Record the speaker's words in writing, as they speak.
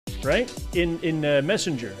right? In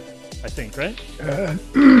Messenger, I think, right?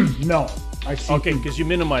 No, I see. Okay, because you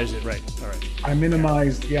minimize it, right? All right. I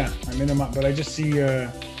minimized, but I just see.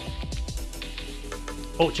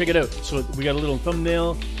 Oh, check it out. So we got a little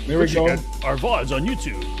thumbnail. There we go. Check out our VODs on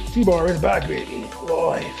YouTube. T-Bar is back, baby.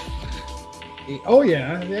 Live. Oh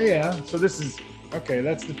yeah. So this is okay.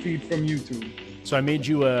 That's the feed from YouTube. So I made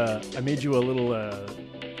you a little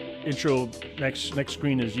intro. Next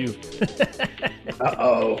screen is you.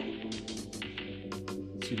 Uh-oh.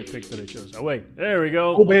 See the pic that I chose. Oh wait, there we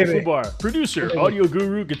go. Oh baby. Fubar, producer, audio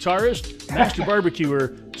guru, guitarist, master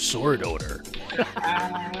barbecuer, sword owner.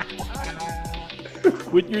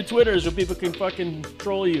 With your Twitter so people can fucking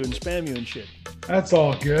troll you and spam you and shit. That's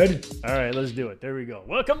all good. All right, let's do it. There we go.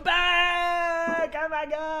 Welcome back. Oh my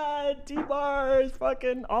God, T-Bar is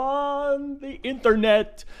fucking on the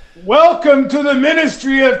internet. Welcome to the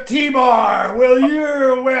ministry of T-Bar. Will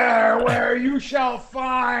you where you shall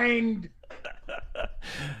find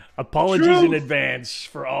Apologies truth in advance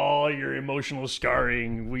for all your emotional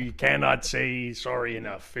scarring. We cannot say sorry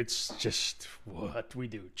enough. It's just what we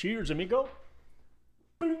do. Cheers, amigo.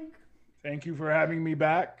 Thank you for having me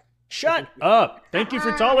back. Shut up. Thank you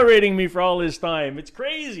for tolerating me for all this time. It's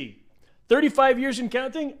crazy. 35 years and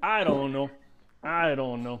counting? I don't know.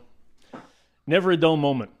 Never a dull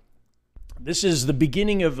moment. This is the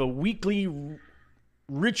beginning of a weekly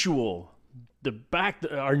ritual.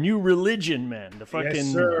 Our new religion, man. The fucking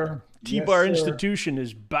Yes, sir. T-Bar Yes, sir. institution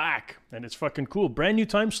is back, and it's fucking cool. Brand new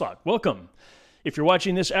time slot. Welcome. If you're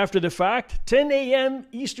watching this after the fact, 10 a.m.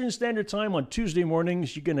 Eastern Standard Time on Tuesday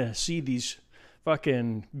mornings, you're going to see these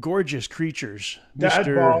fucking gorgeous creatures. Dad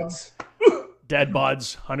bods. Dad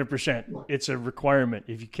bods, 100%. It's a requirement.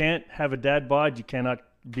 If you can't have a dad bod, you cannot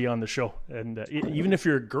be on the show. And even if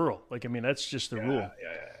you're a girl, that's just the rule.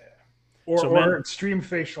 Or extreme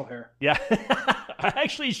facial hair. Yeah. I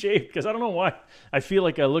actually shaved because I don't know why. I feel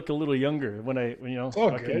like I look a little younger when I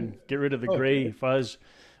good. get rid of the gray fuzz.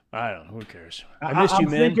 I don't know. Who cares? I miss you,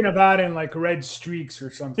 man. I'm thinking about in like red streaks or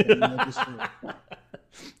something.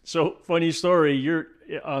 So funny story. You're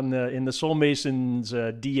in the Soul Masons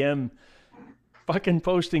DM, fucking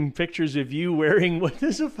posting pictures of you wearing what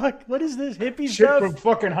is this hippie Shit stuff? from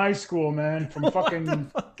fucking high school, man. From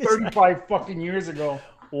fucking 35 fucking years ago.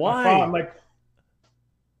 Why? I'm like,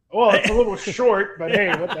 well, it's a little short, but hey,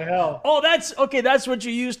 what the hell? Oh, that's okay. That's what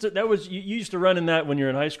you used to. You used to run in that when you're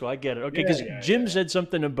in high school. I get it. Okay, because Jim said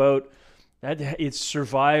something about that. It's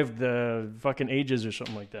survived the fucking ages or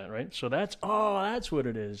something like that, right? So that's what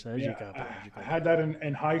it is. I had that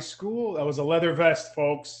in high school. That was a leather vest,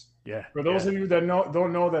 folks. Yeah. For those of you that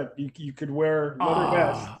don't know that you could wear leather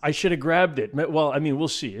vests. I should have grabbed it. Well, I mean, we'll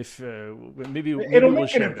see if maybe it'll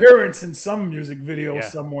make an appearance in some music video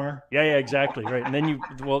somewhere. Yeah, exactly, right. And then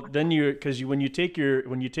when you take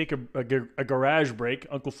a garage break,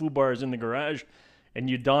 Uncle Fubar is in the garage, and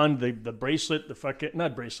you don the bracelet, the fucking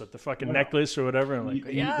necklace or whatever. And I'm like,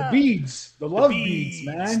 the beads, the love beads,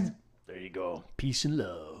 man. There you go. Peace and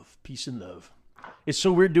love. It's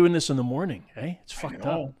so weird doing this in the morning, eh? It's fucked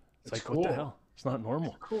up. It's like, cool. What the hell? It's not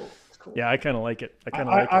normal. It's cool. Yeah, I kind of like it.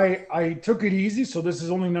 I took it easy, so this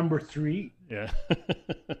is only number 3. Yeah.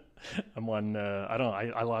 I'm on,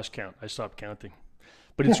 I lost count. I stopped counting.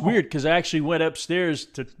 But it's weird because I actually went upstairs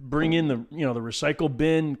to bring in the recycle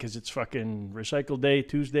bin because it's fucking recycle day,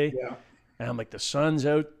 Tuesday. Yeah. And I'm like, the sun's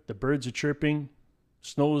out, the birds are chirping,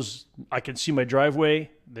 snow's, I can see my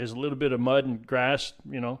driveway. There's a little bit of mud and grass,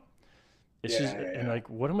 And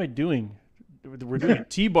like, what am I doing? We're doing a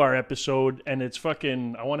T-Bar episode, and it's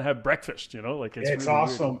fucking. I want to have breakfast. It's really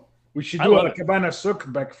awesome. Weird. We should do a Cabana Souk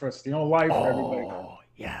breakfast. Live for everybody. Oh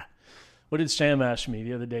yeah. What did Sam ask me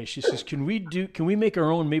the other day? She says, "Can we make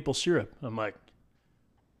our own maple syrup?" I'm like,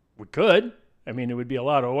 "We could. I mean, it would be a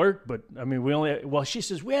lot of work, but I mean, she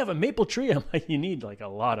says we have a maple tree." I'm like, "You need like a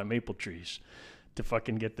lot of maple trees to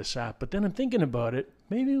fucking get the sap." But then I'm thinking about it.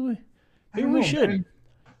 Maybe we should. Man.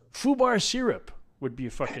 Fubar syrup would be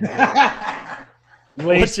a fucking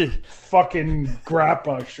What's it? Fucking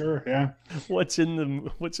grappa, sure, yeah. What's in the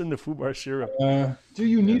Fubar syrup? Do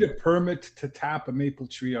you need a permit to tap a maple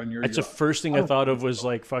tree on your? That's the first thing I thought of was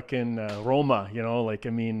like fucking Roma,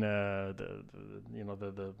 the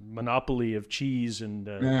monopoly of cheese, and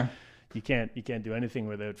you can't do anything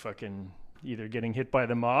without fucking either getting hit by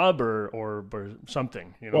the mob or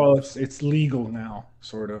something. Well, it's legal now,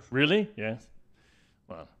 sort of. Really? Yeah.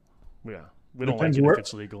 Well, yeah. We don't like it if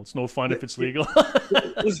it's legal. It's no fun if it's legal.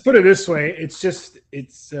 Let's put it this way.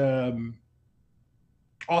 It's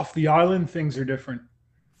off the island, things are different.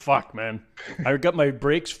 Fuck, man. I got my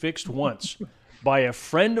brakes fixed once by a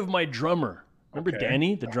friend of my drummer. Remember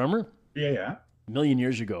Danny, the drummer? Yeah. million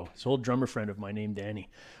years ago. This old drummer friend of mine named Danny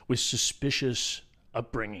with suspicious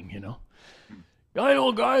upbringing, you know. I know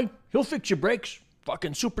a guy, he'll fix your brakes,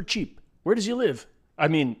 fucking super cheap. Where does he live? I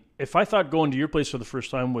mean, if I thought going to your place for the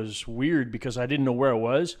first time was weird because I didn't know where it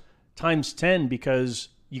was, times 10 because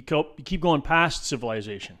you keep going past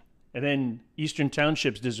civilization. And then Eastern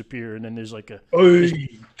Townships disappear, and then there's like a...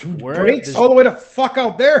 Breaks all the way to fuck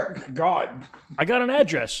out there. God. I got an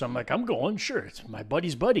address. I'm like, I'm going. Sure, it's my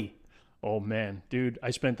buddy's buddy. Oh, man. Dude,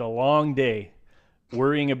 I spent a long day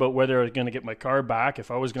worrying about whether I was going to get my car back, if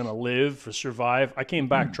I was going to live or survive. I came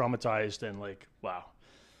back traumatized and like, wow.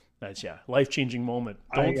 That's, life-changing moment.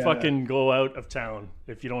 Don't fucking go out of town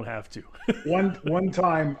if you don't have to. one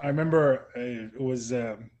time, I remember it was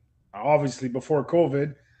obviously before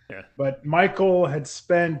COVID, but Michael had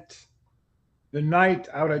spent the night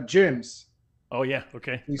out at Jim's. Oh, yeah,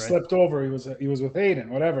 okay. He slept over. He was with Aiden,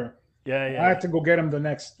 whatever. Yeah. I had to go get him the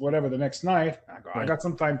next night. I got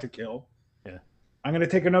some time to kill. Yeah. I'm going to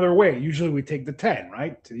take another way. Usually we take the 10,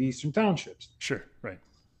 right, to the Eastern Townships. Sure, right.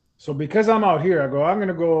 So because I'm out here, I'm going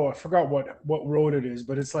to go, I forgot what road it is,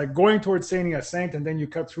 but it's like going towards Saint-Hyacinthe, and then you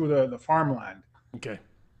cut through the farmland. Okay.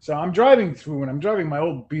 So I'm driving through, and I'm driving my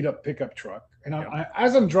old beat-up pickup truck. And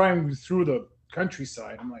as I'm driving through the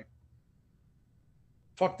countryside, I'm like,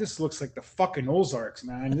 fuck, this looks like the fucking Ozarks,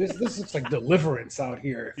 man. This looks like Deliverance out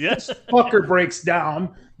here. Yes. This fucker breaks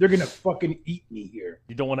down, they're going to fucking eat me here.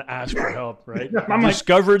 You don't want to ask for help, right? I'm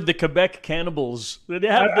discovered the Quebec cannibals. They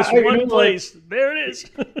have this one place. There it is.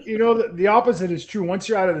 You know, the opposite is true. Once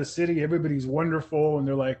you're out of the city, everybody's wonderful, and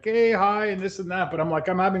they're like, hey, hi, and this and that. But I'm like,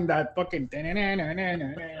 I'm having that fucking...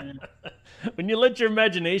 When you let your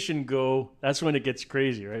imagination go, that's when it gets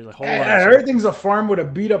crazy, right? Like, hold on. Everything's a farm with a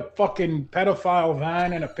beat-up fucking pedophile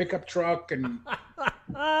van and a pickup truck, and...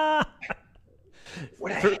 For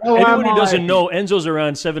anyone who doesn't know, Enzo's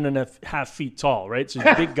around 7.5 feet tall, right? So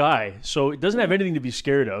he's a big guy. So it doesn't have anything to be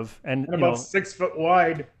scared of. And about 6 foot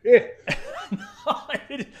wide.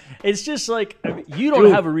 It's just like, I mean, you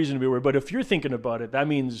don't have a reason to be worried, but if you're thinking about it, that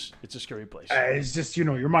means it's a scary place. It's just,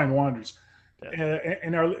 your mind wanders.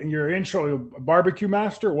 In your intro, barbecue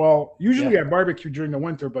master. Well, usually I barbecue during the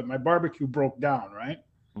winter, but my barbecue broke down, right?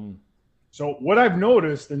 Mm. So what I've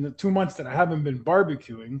noticed in the 2 months that I haven't been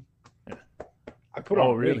barbecuing, I put on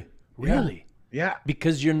weight. Really? Really? Yeah.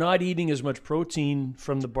 Because you're not eating as much protein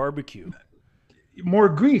from the barbecue. More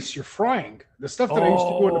grease. You're frying. The stuff that I used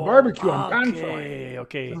to do in the barbecue, I'm pan frying.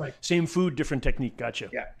 Okay. Like, same food, different technique.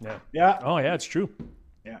 Gotcha. Yeah. Oh, yeah, it's true.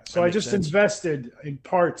 Yeah. So I just invested in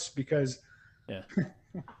parts because... Yeah.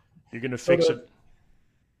 You're going to fix it.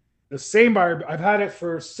 The same bar, I've had it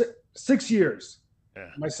for 6 years. Yeah.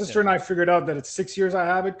 My sister and I figured out that it's 6 years I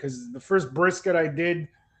have it because the first brisket I did,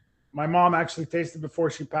 my mom actually tasted before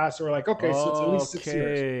she passed. So we're like, okay, so it's at least 6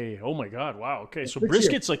 years. Oh my God. Wow. Okay. So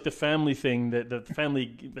brisket's like the family thing, the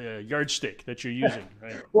family yardstick that you're using,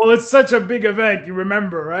 right? Well, it's such a big event. You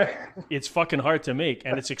remember, right? It's fucking hard to make,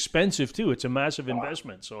 and it's expensive too. It's a massive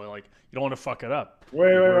investment. So like, you don't want to fuck it up.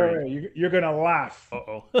 Wait. You're going to laugh.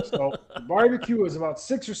 Uh-oh. So the barbecue was about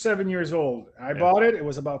 6 or 7 years old. I bought it. It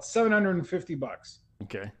was about $750.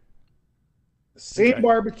 Okay. The same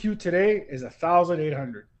barbecue today is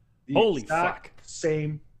 $1,800. Holy fuck.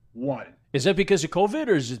 Same one. Is that because of COVID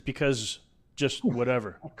or is it because just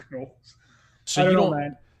whatever? So I don't know,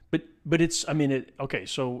 man. But it's, I mean, okay,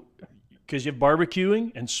 so because you have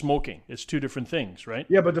barbecuing and smoking. It's two different things, right?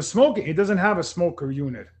 Yeah, but the smoking, it doesn't have a smoker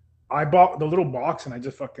unit. I bought the little box and I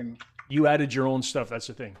just fucking... You added your own stuff. That's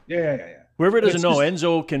the thing. Yeah. Whoever doesn't know,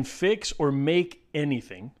 Enzo can fix or make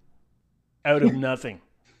anything out of nothing.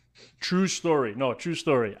 True story. No, true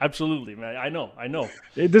story. Absolutely, man. I know.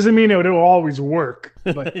 It doesn't mean it will always work.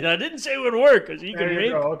 But I didn't say it would work because you can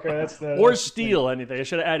make or steal anything. I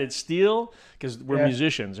should have added steal because we're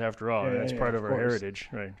musicians after all. That's part of our heritage,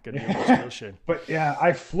 right? Got to be able to steal shit. But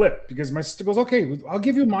I flipped because my sister goes, "Okay, I'll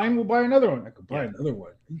give you mine. We'll buy another one." I could buy another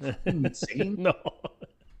one. Are you insane? No.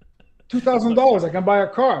 $2,000. I can buy a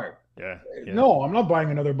car. Yeah. No, I'm not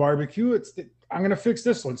buying another barbecue. I'm going to fix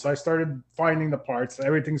this one. So I started finding the parts.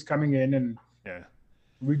 Everything's coming in and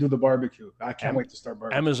redo the barbecue. I can't wait to start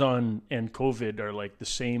barbecue. Amazon and COVID are like the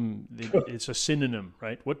same. It's a synonym,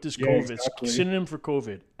 right? What does COVID? Exactly. Synonym for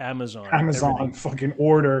COVID. Amazon. Everything. Fucking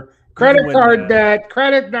order. Credit card debt.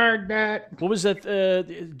 What was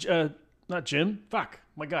that? Not Jim. Fuck.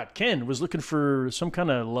 My God. Ken was looking for some kind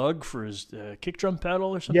of lug for his kick drum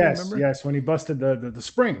pedal or something. Yes. When he busted the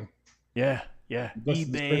spring. Yeah.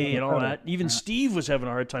 eBay and all that. Even Steve was having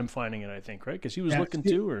a hard time finding it, I think, right? Because he was looking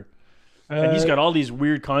too, and he's got all these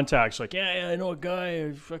weird contacts. Like, I know a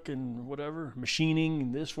guy, fucking whatever,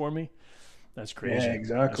 machining this for me. That's crazy. Yeah,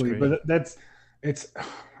 exactly. But it's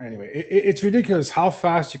anyway. It's ridiculous how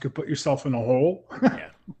fast you could put yourself in a hole.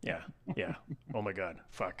 Yeah. Oh my God.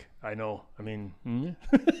 Fuck. I know. I mean,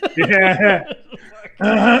 Yeah.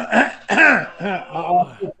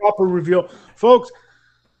 I'll do a proper reveal, folks.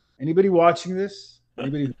 Anybody watching this?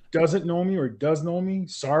 Anybody who doesn't know me or does know me?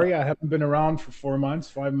 Sorry, I haven't been around for 4 months,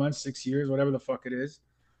 5 months, 6 years, whatever the fuck it is.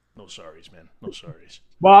 no sorries, man. No sorries.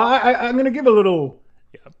 Well, I'm going to give a little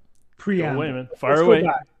Yeah. preamble. Go away, man. Let's Fire go away.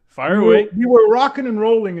 back. Fire away. We were rocking and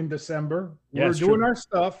rolling in December. We Yeah, were it's doing true. our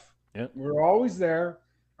stuff. Yeah. We were always there.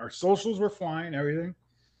 Our socials were flying, everything.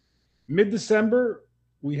 Mid-December,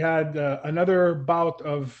 we had another bout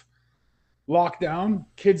of lockdown.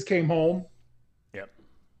 Kids came home. Yep.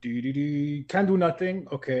 Can't do nothing.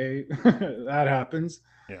 Okay, that happens.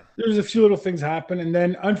 Yeah. There's a few little things happen, and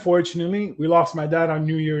then unfortunately, we lost my dad on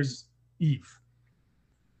New Year's Eve.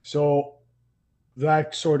 So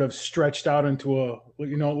that sort of stretched out into a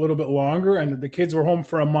little bit longer, and the kids were home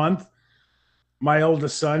for a month. My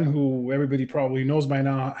eldest son, who everybody probably knows by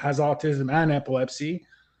now, has autism and epilepsy.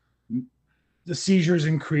 The seizures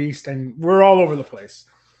increased, and we're all over the place.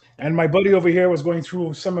 And my buddy over here was going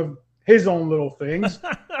through some of his own little things.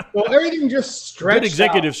 So everything just stretched Good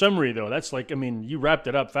executive out. summary, though. That's like, I mean, you wrapped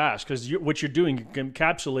it up fast because what you're doing, you're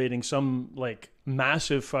encapsulating some like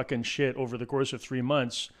massive fucking shit over the course of 3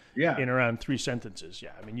 months. Yeah. In around 3 sentences. Yeah.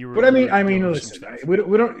 I mean, you were. But you were I mean, doing some listen, stuff.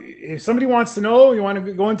 we don't. If somebody wants to know, you want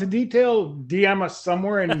to go into detail, DM us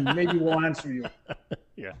somewhere, and maybe we'll answer you.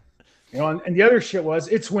 Yeah. And the other shit was,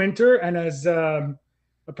 it's winter, and as a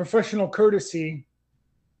professional courtesy,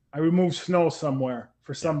 I removed snow somewhere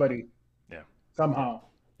for somebody. Yeah. Somehow.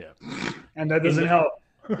 Yeah. And that doesn't help.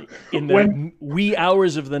 In the wee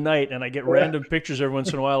hours of the night, and I get random pictures every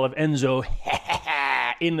once in a while of Enzo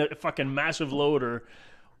in the fucking massive loader.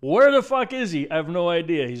 Where the fuck is he? I have no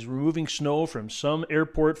idea. He's removing snow from some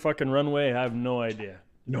airport fucking runway. I have no idea.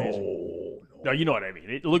 No. No, you know what I mean.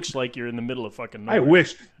 It looks like you're in the middle of fucking I nowhere.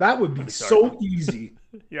 wish that would be so easy.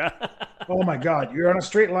 Yeah. Oh my God, you're on a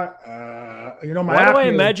straight line. My Why do I acne-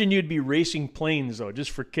 imagine you'd be racing planes though, just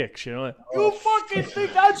for kicks? You know, like, you fucking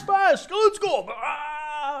think that's fast? Let's go!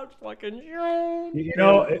 Fucking.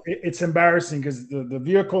 It's embarrassing because the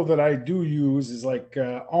vehicle that I do use is like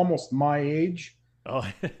almost my age. Oh.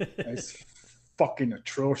 It's fucking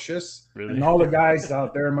atrocious. Really? And all the guys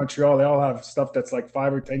out there in Montreal, they all have stuff that's like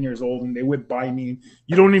 5 or 10 years old, and they whip by me.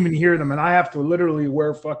 You don't even hear them, and I have to literally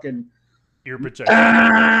wear fucking Ear protection.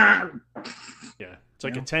 Yeah, it's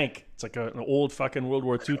like a tank. It's like an old fucking World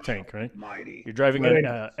War II tank, right? mighty. You're driving But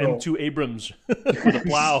an M2 Abrams with a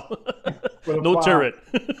plow, With a no plow. turret.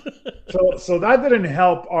 So that didn't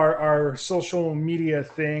help our social media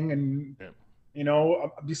thing, and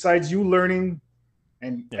besides you learning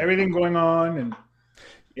and everything going on, and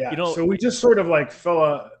so we just sort of like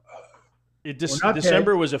fell.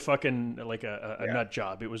 December was a fucking like a nut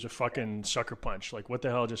job. It was a fucking sucker punch. Like, what the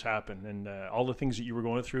hell just happened? And all the things that you were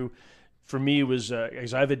going through, for me, was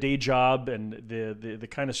because I have a day job, and the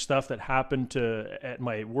kind of stuff that happened at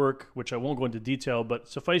my work, which I won't go into detail, but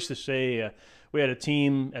suffice to say, we had a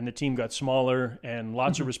team, and the team got smaller, and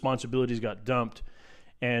lots of responsibilities got dumped.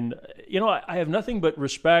 And, I have nothing but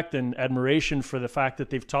respect and admiration for the fact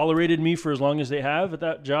that they've tolerated me for as long as they have at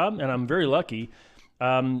that job, and I'm very lucky.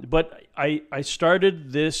 But I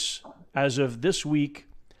started this, as of this week,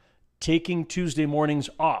 taking Tuesday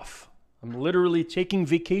mornings off. I'm literally taking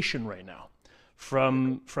vacation right now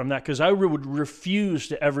from that, because I would refuse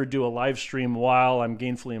to ever do a live stream while I'm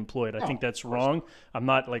gainfully employed. I think that's wrong. I'm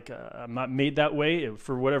not made that way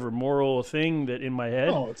for whatever moral thing that in my head.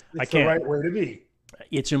 No, it's I can't. the right way to be.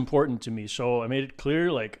 It's important to me. So I made it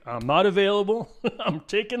clear, like, I'm not available. I'm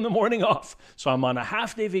taking the morning off. So I'm on a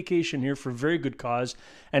half-day vacation here for very good cause.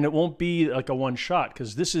 And it won't be like a one-shot,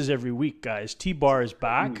 because this is every week, guys. T-Bar is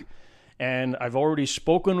back. And I've already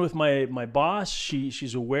spoken with my boss.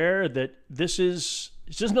 She's aware that she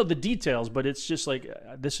doesn't know the details, but it's just like,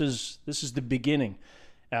 this is the beginning.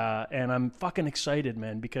 And I'm fucking excited,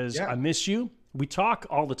 man, because I miss you. We talk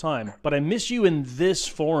all the time, but I miss you in this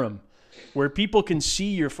forum, where people can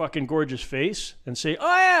see your fucking gorgeous face and say,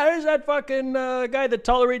 oh yeah, there's that fucking guy that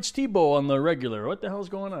tolerates Tebow on the regular. What the hell's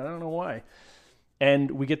going on? I don't know why.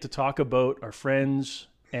 And we get to talk about our friends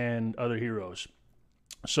and other heroes.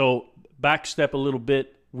 So backstep a little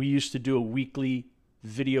bit. We used to do a weekly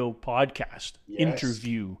video podcast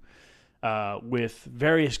interview with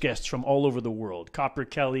various guests from all over the world. Copper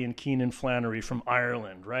Kelly and Keenan Flannery from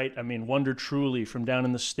Ireland, right? I mean, Wonder Truly from down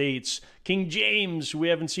in the States. King James, who we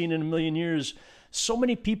haven't seen in a million years. So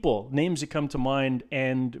many people, names that come to mind.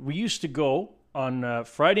 And we used to go on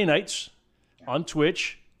Friday nights on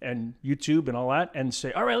Twitch and YouTube and all that and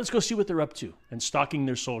say, all right, let's go see what they're up to, and stalking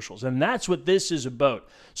their socials. And that's what this is about.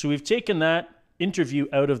 So we've taken that interview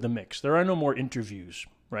out of the mix. There are no more interviews,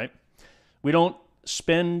 right? We don't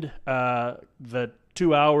spend the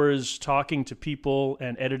 2 hours talking to people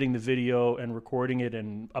and editing the video and recording it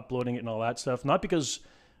and uploading it and all that stuff. Not because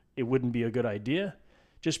it wouldn't be a good idea,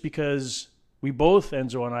 just because we both,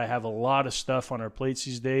 Enzo and I, have a lot of stuff on our plates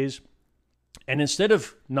these days. And instead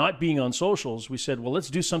of not being on socials, we said, well, let's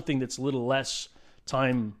do something that's a little less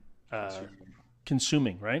time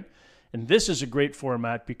consuming, right? And this is a great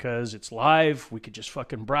format because it's live. We could just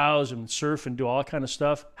fucking browse and surf and do all kind of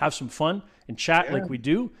stuff, have some fun and chat like we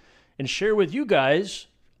do, and share with you guys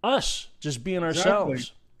us just being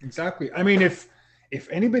ourselves. Exactly. I mean, if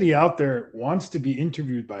anybody out there wants to be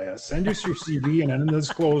interviewed by us, send us your CV and an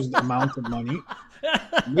undisclosed amount of money,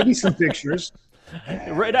 maybe some pictures.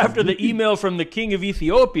 Right after the email from the king of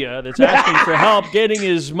Ethiopia that's asking for help getting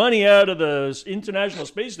his money out of the International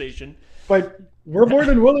Space Station. But we're more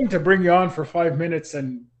than willing to bring you on for 5 minutes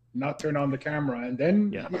and not turn on the camera, and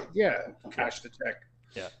then cash the check.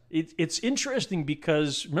 Yeah, it's interesting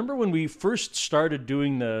because remember when we first started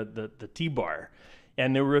doing the T-Bar,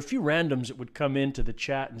 and there were a few randoms that would come into the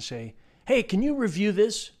chat and say, hey, can you review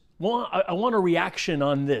this? Well, I want a reaction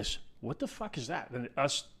on this. What the fuck is that? And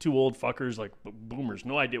us two old fuckers, like boomers,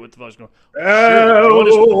 no idea what the fuck's going on.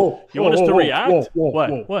 Sure. You want us to react?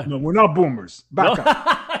 What? No, we're not boomers. Back up.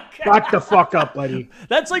 Back the fuck up, buddy.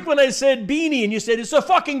 That's like when I said beanie and you said, it's a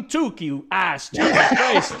fucking toque, you ass. Jesus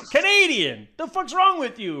Christ. Canadian. The fuck's wrong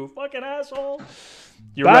with you, fucking asshole?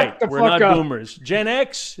 You're right. We're not boomers. Gen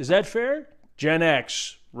X, is that fair? Gen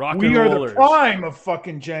X. Rock and rollers. We are the prime of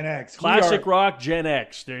fucking Gen X. Classic rock, Gen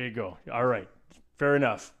X. There you go. All right. Fair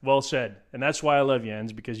enough. Well said. And that's why I love you,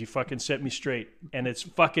 Jens, because you fucking set me straight. And it's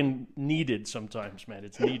fucking needed sometimes, man.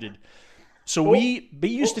 It's needed. So we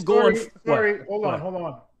used to go on... Sorry, hold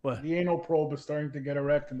on. What? The anal probe is starting to get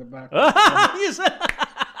erect in the back.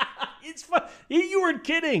 It's fun. You weren't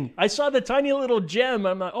kidding. I saw the tiny little gem.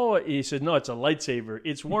 I'm like, oh, he said, no, it's a lightsaber.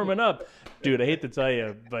 It's warming up. Dude, I hate to tell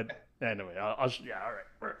you, but anyway, all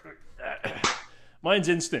right. Mine's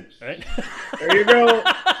instant, right? There you go.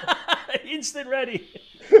 Instant ready.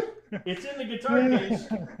 It's in the guitar case.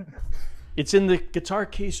 It's in the guitar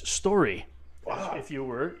case story. Wow. If you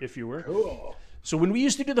were. Cool. So when we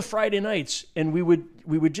used to do the Friday nights, and we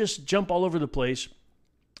would just jump all over the place,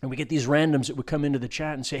 and we get these randoms that would come into the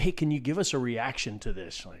chat and say, hey, can you give us a reaction to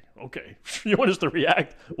this? Like, okay, you want us to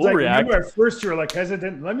react? We'll react. Remember at first you were like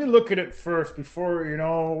hesitant. Let me look at it first before,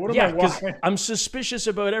 what am I watching? I'm suspicious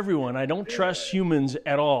about everyone. I don't trust humans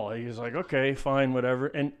at all. He's like, okay, fine, whatever.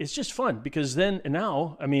 And it's just fun because then and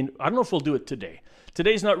now, I mean, I don't know if we'll do it today.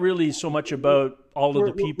 Today's not really so much about all of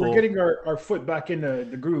the people. We're getting our foot back in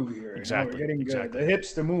the groove here. Exactly. We're getting the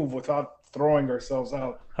hips to move without throwing ourselves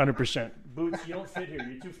out. 100%. Boots, you don't fit here.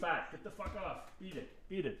 You're too fat. Get the fuck off. Eat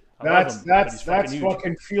it. That's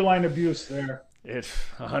fucking feline abuse there. It's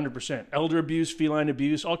 100%. Elder abuse, feline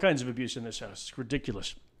abuse, all kinds of abuse in this house. It's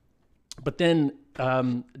ridiculous. But then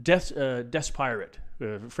Death's Pirate,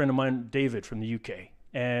 a friend of mine, David from the UK,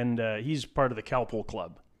 and he's part of the Calpol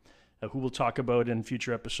Club, who we'll talk about in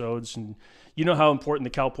future episodes. And you know how important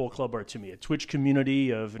the Calpol Club are to me, a Twitch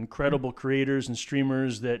community of incredible creators and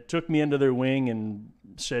streamers that took me under their wing and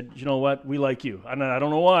said, you know what, we like you. I don't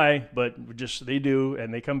know why, but they do,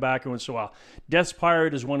 and they come back and once in a while. Death's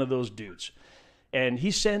Pirate is one of those dudes. And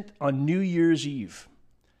he sent on New Year's Eve,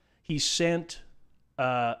 just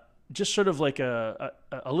sort of like a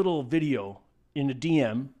little video in a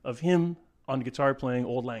DM of him on guitar playing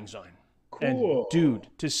Auld Lang Syne. Cool. And dude,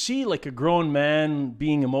 to see like a grown man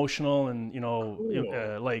being emotional and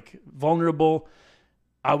like vulnerable,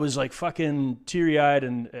 I was like fucking teary-eyed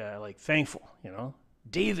and like thankful.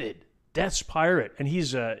 David, Death's Pirate, and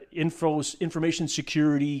he's a information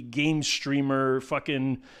security game streamer,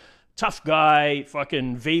 fucking tough guy,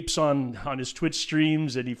 fucking vapes on his Twitch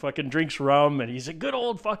streams, and he fucking drinks rum, and he's a good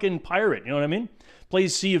old fucking pirate. You know what I mean?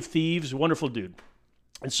 Plays Sea of Thieves, wonderful dude.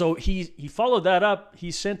 And so he followed that up.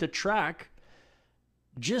 He sent a track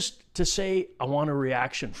just to say, I want a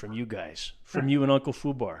reaction from you guys, from you and Uncle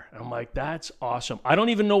Fubar. And I'm like, that's awesome. I don't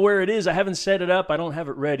even know where it is. I haven't set it up. I don't have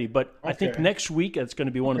it ready. But I think next week, that's going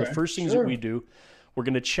to be one of the first things that we do. We're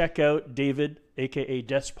going to check out David, a.k.a.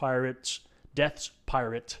 Death's Pirate,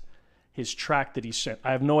 his track that he sent.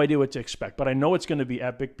 I have no idea what to expect, but I know it's going to be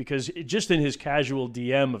epic because just in his casual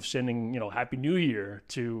DM of sending, Happy New Year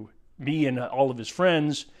to me and all of his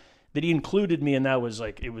friends, that he included me, and that was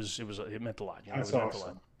like it meant a lot. That's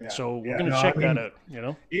awesome. Yeah. So we're gonna check that out.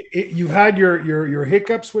 You've had your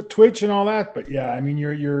hiccups with Twitch and all that, but yeah, I mean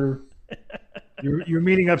you're You're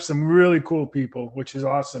meeting up some really cool people, which is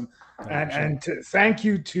awesome. And thank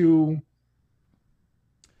you to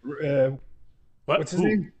what's his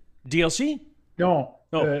name? DLC? No.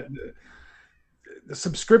 The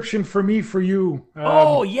subscription for me for you.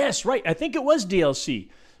 Oh yes, right. I think it was DLC.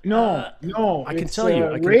 No. I can tell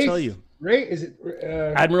you. Ray, is it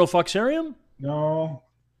Admiral Foxarium? No.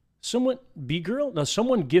 Someone B-Girl? No,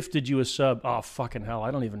 someone gifted you a sub. Oh fucking hell!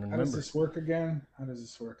 I don't even remember. How does this work again?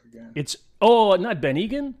 It's not Ben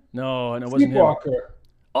Egan? No, and it wasn't him. Sleepwalker.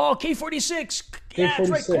 Oh, K46. Yeah, that's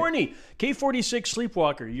right, Corny. K46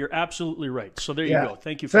 Sleepwalker. You're absolutely right. So there you go.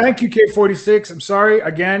 Thank you. Thank you, K46. I'm sorry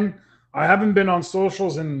again. I haven't been on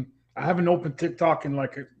socials and I haven't opened TikTok in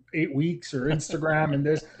like 8 weeks or Instagram and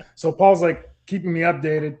this. So Paul's like keeping me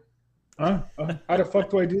updated. Huh? How the fuck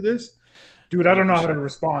do I do this? Dude, I don't know how to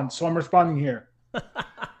respond, so I'm responding here.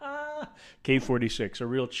 K46, a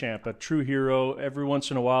real champ, a true hero. Every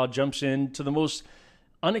once in a while jumps into the most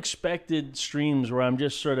unexpected streams where I'm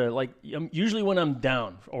just sort of like, usually when I'm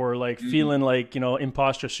down or like feeling like,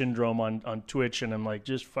 imposter syndrome on Twitch, and I'm like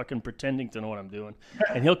just fucking pretending to know what I'm doing.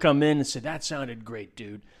 And he'll come in and say, that sounded great,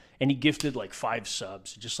 dude. And he gifted like 5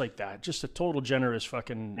 subs, just like that. Just a total generous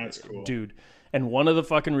fucking dude. And one of the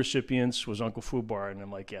fucking recipients was Uncle Fubar. And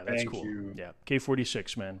I'm like, yeah, that's cool. You. Yeah,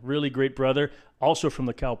 K46, man. Really great brother. Also from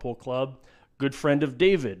the Cowpole Club. Good friend of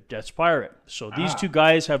David, Death's Pirate. So these two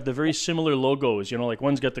guys have the very similar logos. Like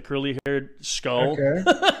one's got the curly-haired skull. Okay.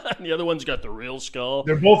 And the other one's got the real skull.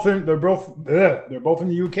 They're both in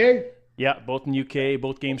the UK? Yeah, both in the UK,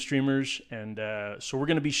 both game streamers. And so we're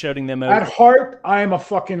going to be shouting them out. At heart, I am a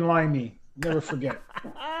fucking limey. Never forget.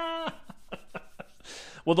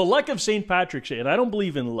 Well, the luck of St. Patrick's Day, and I don't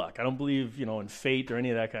believe in luck. I don't believe, in fate or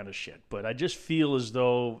any of that kind of shit. But I just feel as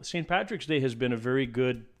though St. Patrick's Day has been a very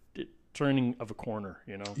good turning of a corner,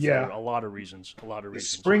 for a lot of reasons. The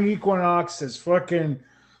spring equinox has fucking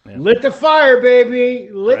lit the fire,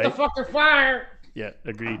 baby. Lit the fucking fire. Yeah,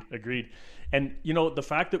 agreed. And, the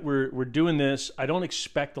fact that we're doing this, I don't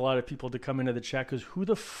expect a lot of people to come into the chat because who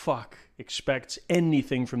the fuck expects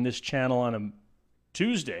anything from this channel on a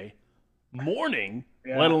Tuesday morning,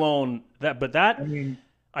 let alone that. But that,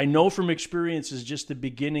 I know from experience, is just the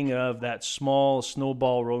beginning of that small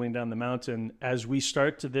snowball rolling down the mountain as we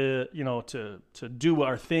start to to do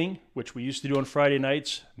our thing, which we used to do on Friday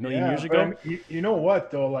nights a million years ago. You know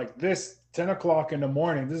what though? Like this 10 o'clock in the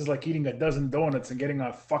morning, this is like eating a dozen donuts and getting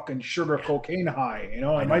a fucking sugar cocaine high.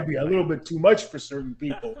 It might be a little bit too much for certain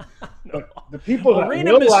people. But the people that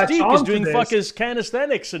Reina Mystique is doing fucking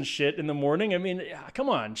calisthenics and shit in the morning. I mean, come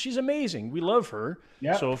on, she's amazing. We love her.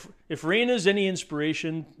 Yeah. So if Reina's any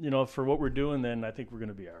inspiration, for what we're doing, then I think we're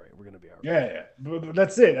gonna be all right. Yeah. But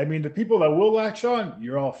that's it. I mean, the people that will latch on,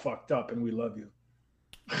 you're all fucked up, and we love you.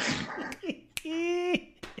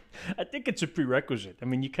 I think it's a prerequisite. I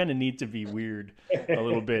mean, you kind of need to be weird a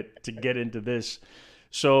little bit to get into this.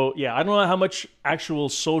 So, yeah, I don't know how much actual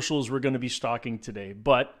socials we're going to be stalking today,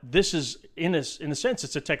 but this is, in a sense,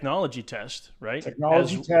 it's a technology test, right?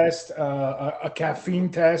 Test, a caffeine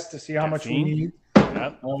test to see how much we need.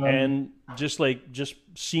 Yeah. And just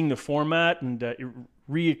seeing the format and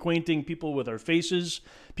reacquainting people with our faces.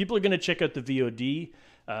 People are going to check out the VOD.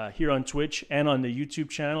 Here on Twitch and on the YouTube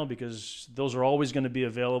channel, because those are always going to be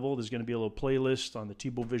available. There's going to be a little playlist on the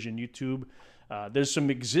T-Bow Vision YouTube. There's some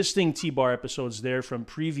existing T-Bar episodes there from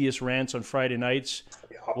previous rants on Friday nights.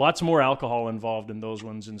 Lots more alcohol involved in those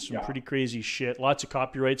ones and some pretty crazy shit. Lots of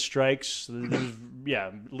copyright strikes. There's,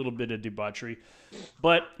 a little bit of debauchery.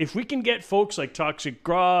 But if we can get folks like Toxic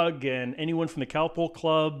Grog and anyone from the Cowpole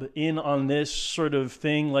Club in on this sort of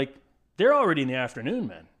thing, like they're already in the afternoon,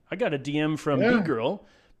 man. I got a DM from B-Girl.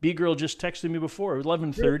 B-Girl just texted me before,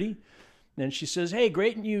 11:30, and she says, hey,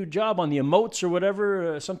 great new job on the emotes or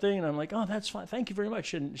whatever, something. And I'm like, oh, that's fine. Thank you very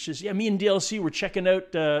much. And she says, me and DLC, we're checking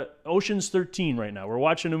out Ocean's 13 right now. We're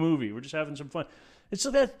watching a movie. We're just having some fun. And so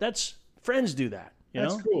that's friends do that,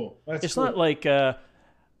 That's cool. It's not like,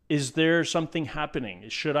 is there something happening?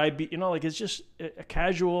 Should I be, it's just a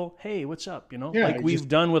casual, hey, what's up, we've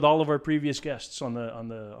done with all of our previous guests on the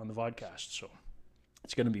vodcast, so.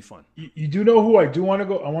 It's going to be fun. You do know who I do want to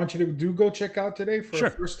go? I want you to go check out today for a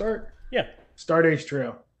first start? Yeah. Stardate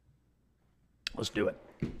Trail. Let's do it.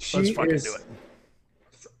 Let's fucking do it.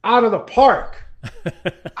 Out of the park.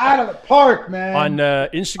 Out of the park, man. On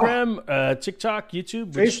Instagram, TikTok,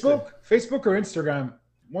 YouTube. Facebook or Instagram?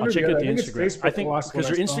 I'll check out the Instagram. I think because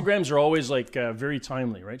her Instagrams are always like very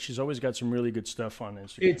timely, right? She's always got some really good stuff on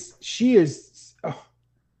Instagram. She is...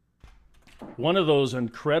 one of those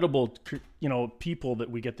incredible, people that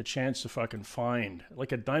we get the chance to fucking find,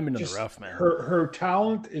 like a diamond in the rough, man. Her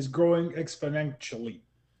talent is growing exponentially.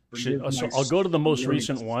 So I'll go to the most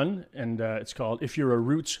recent one, and it's called "If You're a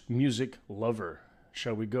Roots Music Lover."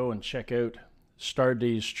 Shall we go and check out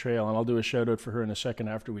Stardaze Trail? And I'll do a shout out for her in a second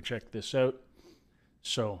after we check this out.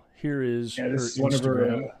 So here is her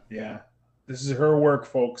Instagram. This is her work,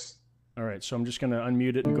 folks. All right, so I'm just going to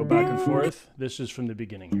unmute it and go back and forth. This is from the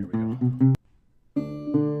beginning. Here we go.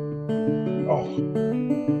 Oh.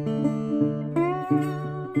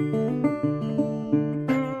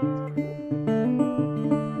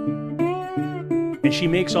 And she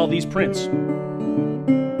makes all these prints.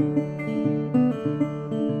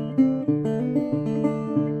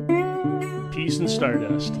 Peace and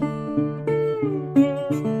Stardust.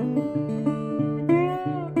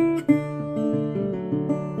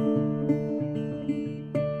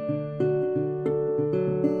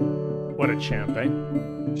 What a champ, eh?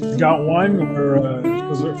 She's got one where it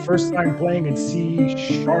was her first time playing in C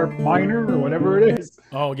sharp minor or whatever it is.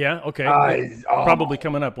 Oh, yeah? Okay. Probably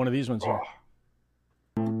coming up, one of these ones here.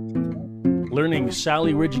 Learning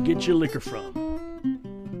Sally, where'd you get your liquor from?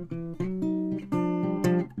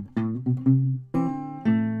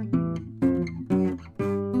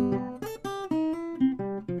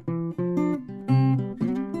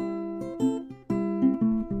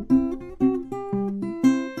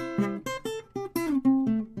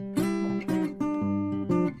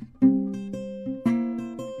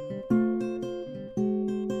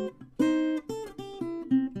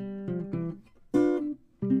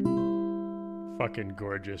 Fucking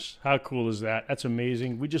gorgeous. How cool is that? That's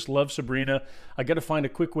amazing. We just love Sabrina. I got to find a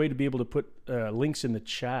quick way to be able to put links in the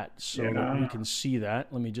chat so that we can see that.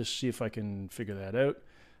 Let me just see if I can figure that out.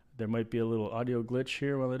 There might be a little audio glitch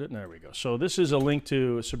here while I do it. There we go. So this is a link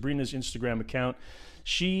to Sabrina's Instagram account.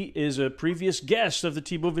 She is a previous guest of the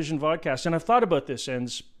Thibault Vision Vodcast. And I've thought about this,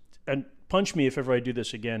 and punch me if ever I do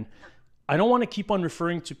this again. I don't want to keep on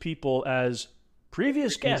referring to people as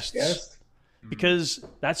previous guests because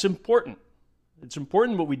that's important. It's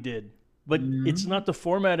important what we did, but it's not the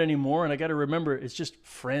format anymore. And I got to remember, it's just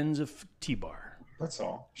friends of T-Bar. That's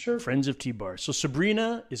all. Sure. Friends of T-Bar. So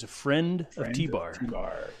Sabrina is a friend of T-Bar.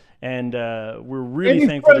 And we're really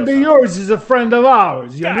thankful. Any friend of yours is a friend of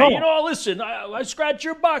ours. You know, listen, I scratch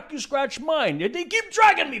your back, you scratch mine. They keep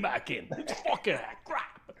dragging me back in. It's fucking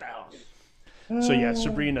crap. What the hell? So yeah,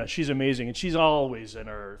 Sabrina, she's amazing, and she's always in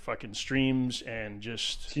our fucking streams and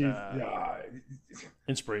just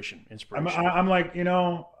inspiration. I'm like,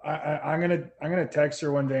 I'm gonna text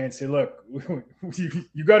her one day and say, look,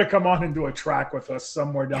 you got to come on and do a track with us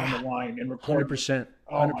somewhere down the line and record. 100%.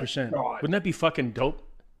 100%. Wouldn't that be fucking dope?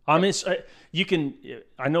 I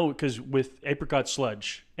know because with Apricot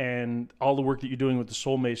Sludge and all the work that you're doing with the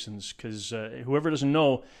Soul Masons, because whoever doesn't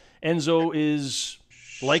know, Enzo is,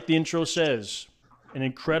 like the intro says, an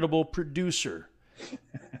incredible producer,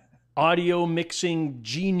 audio mixing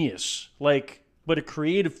genius, but a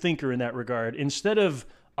creative thinker in that regard. Instead of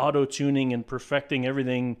auto-tuning and perfecting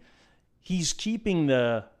everything, he's keeping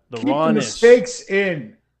the rawness. Mistakes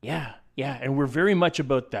in. Yeah, and we're very much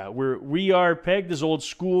about that. We are pegged as old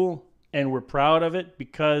school, and we're proud of it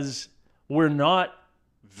because we're not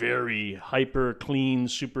very hyper clean,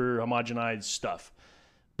 super homogenized stuff.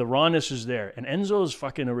 The rawness is there, and Enzo's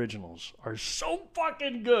fucking originals are so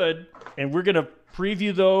fucking good, and we're gonna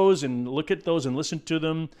preview those and look at those and listen to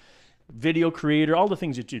them. Video creator, all the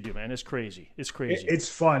things that you do, man, it's crazy. It's crazy. It's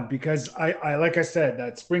fun because I like I said,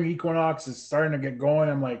 that spring equinox is starting to get going.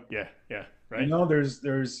 I'm like, yeah, right.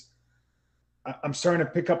 I'm starting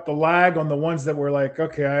to pick up the lag on the ones that were like,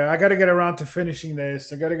 okay, I got to get around to finishing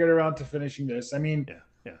this. I mean,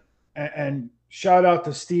 yeah. And shout out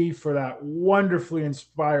to Steve for that wonderfully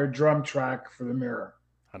inspired drum track for the Mirror.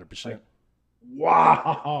 100%.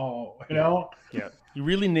 Wow. Yeah. You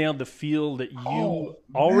really nailed the feel that you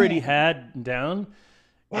already had down.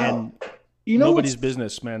 Wow. And nobody's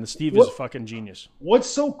business, man. Steve is a fucking genius. What's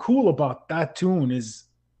so cool about that tune is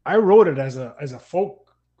I wrote it as a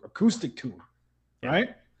folk acoustic tune,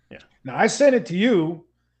 right? Yeah. Now I sent it to you,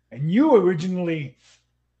 and you originally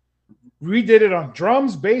redid it on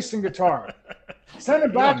drums, bass, and guitar. Send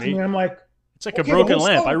it back to me. I'm like, it's like a broken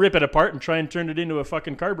lamp. I rip it apart and try and turn it into a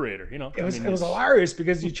fucking carburetor. It was hilarious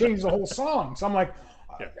because you changed the whole song. So I'm like,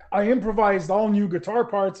 I improvised all new guitar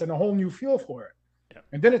parts and a whole new feel for it. Yeah.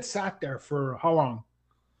 And then it sat there for how long?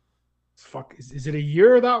 Is it a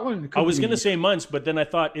year, that one? I was going to say months, but then I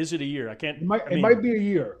thought, is it a year? I can't. It might be a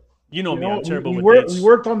year. You know me, I'm terrible with dates. We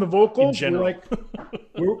worked on the vocals. In general.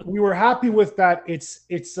 We were happy with that.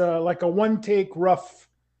 It's like a one take rough.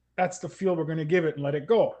 That's the feel we're going to give it and let it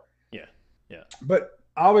go. Yeah. But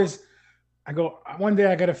I go, one day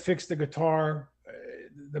I got to fix the guitar.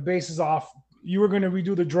 The bass is off. You were going to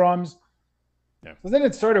redo the drums. Yeah. So then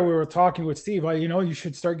it started. We were talking with Steve. You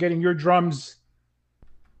should start getting your drums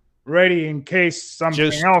ready in case something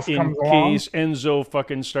Just else in comes along. case Enzo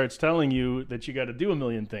fucking starts telling you that you got to do a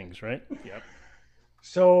million things, right? Yep.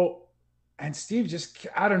 So, and Steve just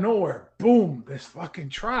out of nowhere, boom, this fucking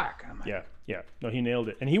track. I'm like, Yeah. No, he nailed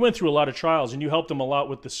it. And he went through a lot of trials, and you helped him a lot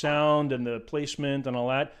with the sound and the placement and all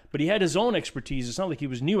that. But he had his own expertise. It's not like he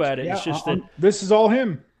was new at it. yeah, It's just that this is all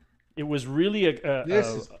him. it was really This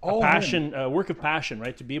is a all passion, a work of passion,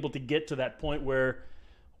 right? To be able to get to that point where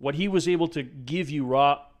what he was able to give you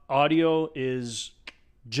raw audio is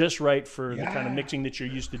just right for the kind of mixing that you're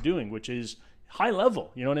used to doing, which is high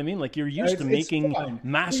level. You know what I mean? Like you're used to making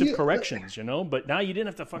massive corrections, but now you didn't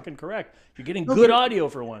have to fucking correct. You're getting good audio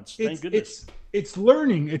for once. Thank goodness. It's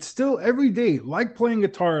learning. It's still every day, like playing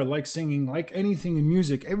guitar, like singing, like anything in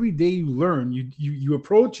music. Every day you learn. You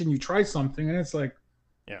approach and you try something, and it's like,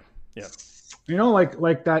 yeah.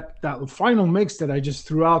 Like that final mix that I just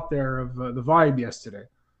threw out there of the Vibe yesterday.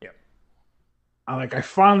 I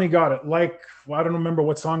finally got it. I don't remember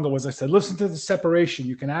what song it was. I said, listen to the separation.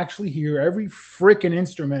 You can actually hear every freaking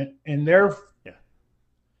instrument in there. Yeah.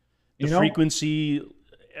 The frequency,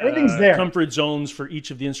 everything's there. Comfort zones for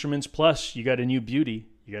each of the instruments. Plus, you got a new beauty.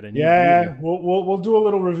 Beauty. We'll do a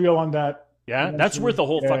little reveal on that. Yeah, that's worth a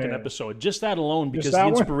whole fucking episode. Just that alone, because the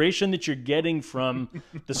inspiration that you're getting from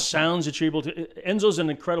the sounds that you're able to... Enzo's an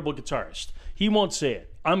incredible guitarist. He won't say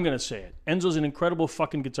it. I'm going to say it. Enzo's an incredible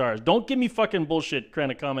fucking guitarist. Don't give me fucking bullshit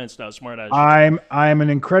kind of comments now, smart ass. I'm an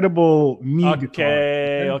incredible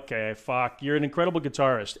guitarist. Okay, fuck. You're an incredible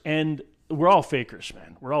guitarist. And we're all fakers,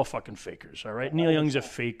 man. We're all fucking fakers, all right? Neil Young's a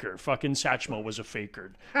faker. Fucking Satchmo was a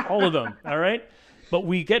faker. All of them, all right? But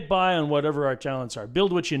we get by on whatever our talents are.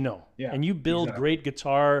 Build what you know. Yeah, and you build great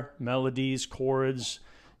guitar, melodies, chords.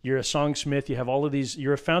 You're a songsmith. You have all of these.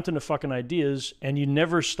 You're a fountain of fucking ideas, and you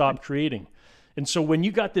never stop creating. And so when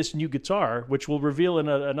you got this new guitar, which we'll reveal in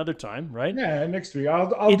another time, right? Yeah, next week. I'll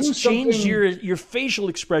do something. It's changed your facial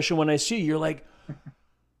expression when I see you. You're like,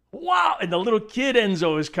 wow. And the little kid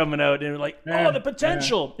Enzo is coming out and you're like, the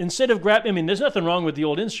potential. Yeah. Instead of grabbing, there's nothing wrong with the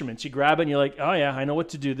old instruments. You grab it and you're like, oh yeah, I know what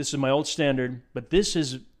to do. This is my old standard, but this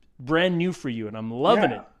is brand new for you. And I'm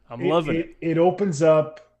loving it. I'm loving it. It opens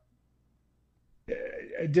up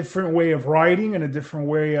a different way of writing and a different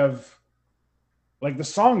way of, like, the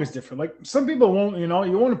song is different. Like, some people won't, you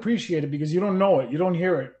won't appreciate it because you don't know it. You don't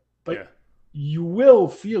hear it, but you will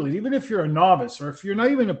feel it. Even if you're a novice or if you're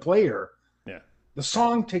not even a player, the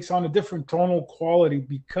song takes on a different tonal quality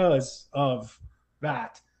because of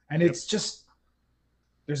that. And it's just,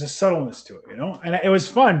 there's a subtleness to it, And it was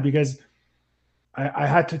fun because I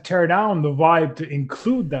had to tear down the Vibe to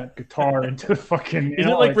include that guitar into the fucking...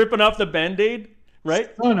 Isn't it like ripping off the Band-Aid?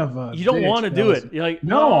 Right? Son of a You don't want to do it. You're like,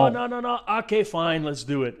 no. Okay, fine, let's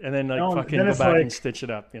do it. And then fucking go back and stitch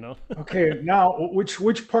it up, Okay, now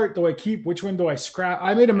which part do I keep? Which one do I scrap?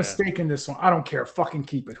 I made a mistake in this one. I don't care. Fucking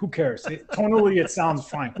keep it. Who cares? Tonally, it sounds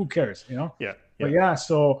fine. Who cares? Yeah. But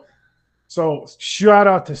so shout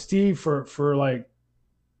out to Steve for like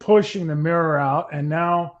pushing the mirror out, and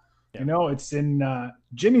now it's in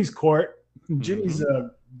Jimmy's court. Jimmy's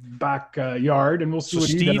backyard, and we'll see. So what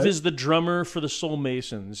Steve is the drummer for the Soul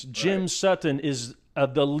Masons. Jim Sutton is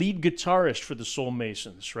the lead guitarist for the Soul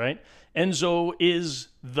Masons, right? Enzo is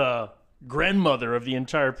the grandmother of the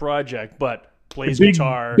entire project, but plays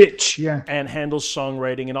guitar and handles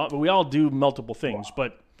songwriting and all. We all do multiple things,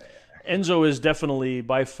 but Enzo is definitely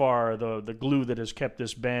by far the glue that has kept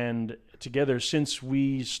this band together since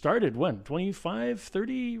we started. When? 25,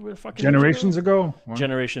 30 fucking generations ago?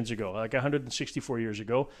 Generations ago, like 164 years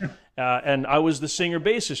ago. And I was the singer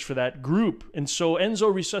bassist for that group. And so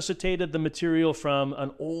Enzo resuscitated the material from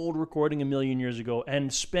an old recording a million years ago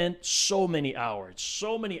and spent so many hours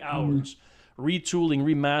retooling,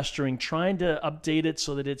 remastering, trying to update it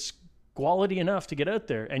so that it's quality enough to get out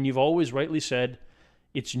there. And you've always rightly said,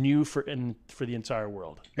 it's new for the entire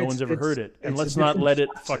world. No one's ever heard it. And let's not let it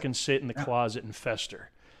fucking sit in the closet and fester.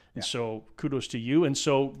 And so kudos to you. And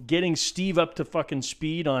so getting Steve up to fucking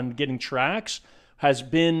speed on getting tracks has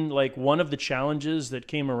been like one of the challenges that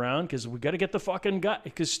came around, because we got to get the fucking guy,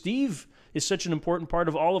 because Steve is such an important part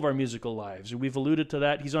of all of our musical lives. And we've alluded to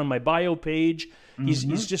that. He's on my bio page.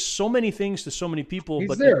 He's just so many things to so many people,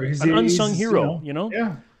 but he's an unsung hero,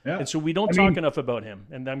 Yeah. Yeah. And so we don't talk enough about him,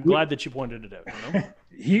 and I'm glad that you pointed it out.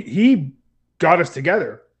 He got us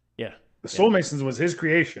together. Yeah, the Soul Masons was his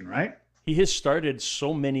creation, right? He has started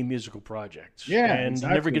so many musical projects, and he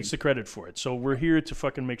never gets the credit for it. So we're here to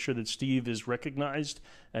fucking make sure that Steve is recognized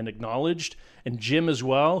and acknowledged, and Jim as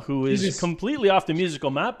well, who is completely off the musical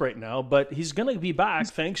map right now, but he's gonna be back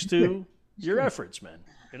thanks to your efforts, man.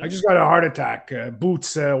 You know? I just got a heart attack.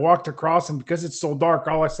 Boots walked across, and because it's so dark,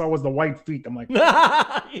 all I saw was the white feet. I'm like,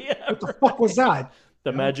 yeah, what the fuck was that?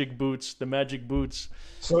 The magic boots. The magic boots.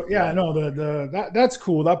 So yeah, no, that's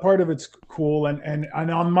cool. That part of it's cool. And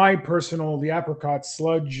on my personal, the Apricot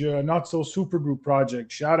Sludge Not So Super Group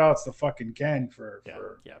project. Shout outs to fucking Ken for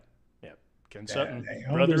Ken Sutton,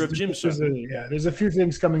 brother of Jim Sutton. There's a few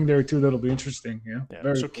things coming there too that'll be interesting.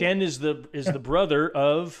 So cool. Ken is the brother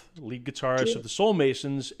of lead guitarist of the Soul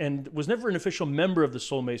Masons, and was never an official member of the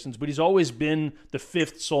Soul Masons, but he's always been the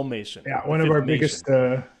fifth Soul Mason. Yeah, one of our biggest.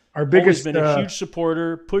 Always been a huge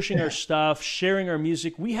supporter, pushing our stuff, sharing our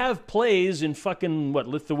music. We have plays in fucking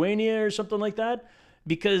Lithuania or something like that,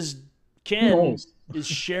 because Ken is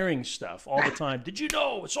sharing stuff all the time. Did you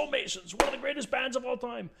know Soul Masons, one of the greatest bands of all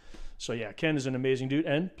time? So yeah, Ken is an amazing dude,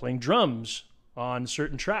 and playing drums on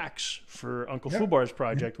certain tracks for Uncle Fubar's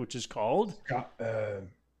project, which is called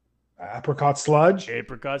Apricot Sludge.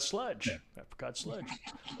 Apricot Sludge,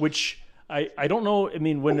 which I don't know. I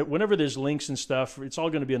mean, whenever there's links and stuff, it's all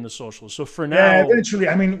going to be on the socials. So for now, eventually,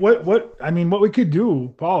 I mean, what we could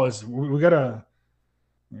do, Paul, is we gotta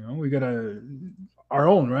our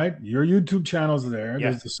own, right? Your YouTube channel's there.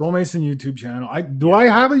 Yeah. There's the Soul Mason YouTube channel. I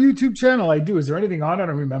have a YouTube channel? I do. Is there anything on it? I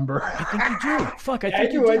don't remember. I think you do. Fuck, I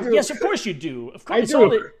think you do. I do. Yes, of course you do. Of course. I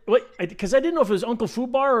do. Because I didn't know if it was Uncle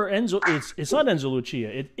Fubar or Enzo. It's not Enzo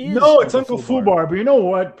Lucia. It is. No, it's Uncle Fubar. But you know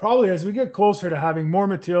what? Probably as we get closer to having more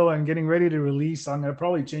material and getting ready to release, I'm gonna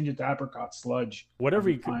probably change it to Apricot Sludge.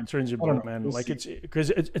 Whatever turns your boat, man. We'll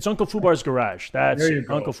it's Uncle Fubar's Garage. That's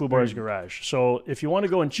Uncle Fubar's Garage. So if you want to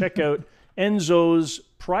go and check out Enzo's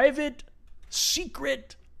private,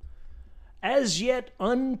 secret, as yet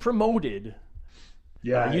unpromoted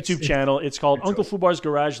YouTube channel. It's called Uncle Fubar's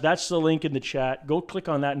Garage. That's the link in the chat. Go click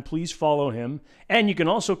on that and please follow him. And you can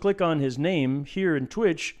also click on his name here in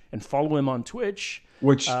Twitch and follow him on Twitch,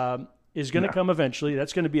 which is going to come eventually.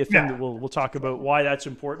 That's going to be a thing that we'll talk about why that's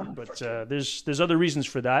important. But there's other reasons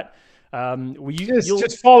for that.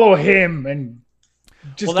 Just follow him and.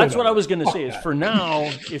 That's what I was going to say is for now,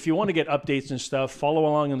 if you want to get updates and stuff, follow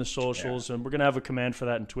along on the socials, and we're going to have a command for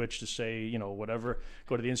that in Twitch to say, whatever,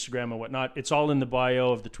 go to the Instagram and whatnot. It's all in the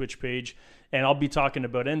bio of the Twitch page, and I'll be talking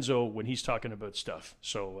about Enzo when he's talking about stuff.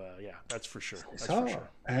 So, that's for sure. That's for sure.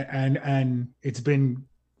 And it's been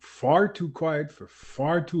far too quiet for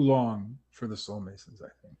far too long for the Soul Masons, I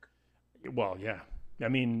think. Well, yeah. I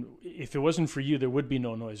mean, if it wasn't for you, there would be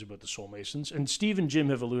no noise about the Soul Masons. And Steve and Jim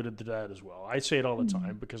have alluded to that as well. I say it all the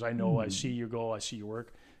time because I know I see your goal, I see your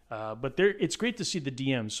work. But it's great to see the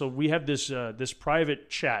DMs. So we have this private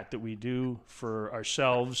chat that we do for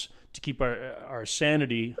ourselves to keep our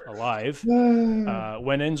sanity alive. When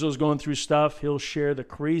Enzo's going through stuff, he'll share the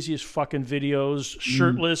craziest fucking videos,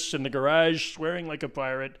 shirtless in the garage, swearing like a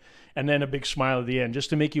pirate. And then a big smile at the end,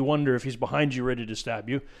 just to make you wonder if he's behind you, ready to stab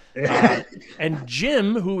you. And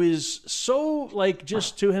Jim, who is so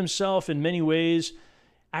just to himself in many ways,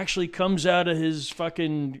 actually comes out of his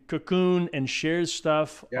fucking cocoon and shares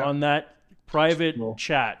stuff on that private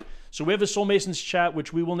chat. So we have a Soul Masons chat,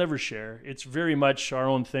 which we will never share. It's very much our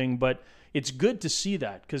own thing, but it's good to see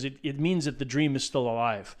that because it means that the dream is still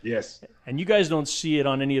alive. Yes. And you guys don't see it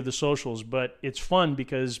on any of the socials, but it's fun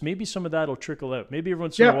because maybe some of that will trickle out. Maybe every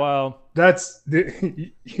once in a while.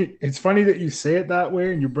 It's funny that you say it that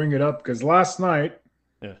way and you bring it up because last night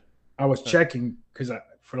I was checking because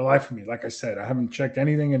for the life of me, like I said, I haven't checked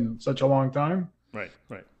anything in such a long time. Right.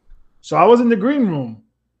 So I was in the green room,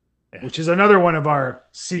 which is another one of our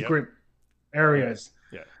secret areas.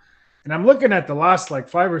 And I'm looking at the last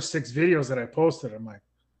 5 or 6 videos that I posted. I'm like,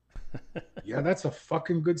 yeah, that's a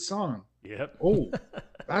fucking good song. Yep. Oh,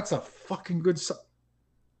 that's a fucking good song.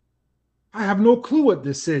 I have no clue what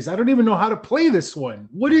this is. I don't even know how to play this one.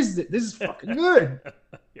 What is it? This is fucking good.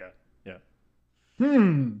 Yeah.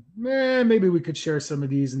 Man, maybe we could share some of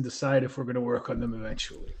these and decide if we're going to work on them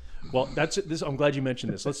eventually. Well, that's it. I'm glad you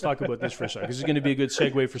mentioned this. Let's talk about this for a second. This is going to be a good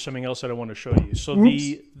segue for something else that I want to show you. So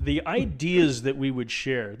the ideas that we would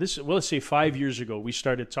share. Let's say 5 years ago, we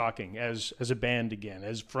started talking as a band again,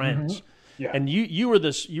 as friends. Mm-hmm. Yeah. And you were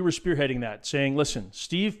spearheading that, saying, "Listen,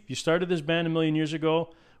 Steve, you started this band a million years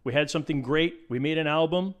ago. We had something great. We made an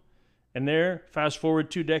album, and there, fast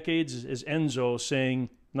forward 2 decades, is Enzo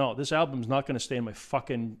saying, no, this album's not going to stay in my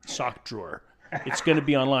fucking sock drawer. It's going to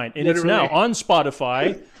be online. And it's now on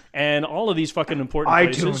Spotify and all of these fucking important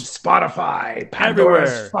places. iTunes, Spotify,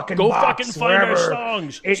 Pandora's fucking Go box, fucking find wherever. Our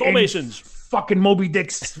songs. Soul Masons. Fucking Moby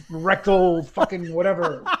Dick's rectal fucking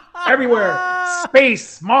whatever. Everywhere.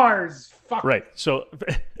 Space, Mars. Fuck. Right. So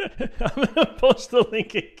I'm going to post the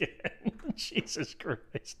link again. Jesus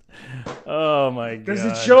Christ. Oh my God. Does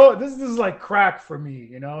it show? This is like crack for me,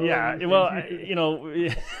 you know? Yeah. Like, Well, you know,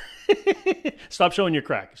 stop showing your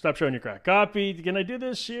crack. Stop showing your crack. Copy. Can I do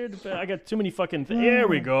this here? I got too many fucking things. There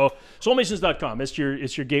we go. Soulmasons.com. It's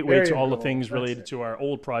your gateway to all the things related to our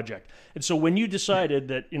old project. And so when you decided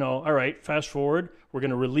that, you know, all right, fast forward, we're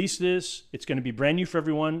going to release this. It's going to be brand new for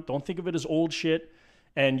everyone. Don't think of it as old shit.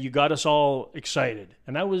 And you got us all excited.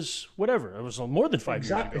 And that was whatever. It was more than 5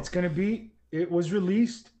 years ago. It's going to be, it was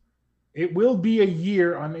released. It will be a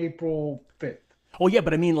year on April 5th. Oh, yeah,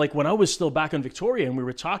 but I mean, like when I was still back in Victoria and we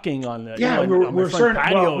were talking on the on we're my front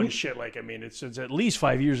patio and shit, like, I mean, it's at least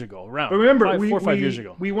 5 years ago, around. But remember, 4 or 5 years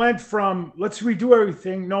ago. We went from, let's redo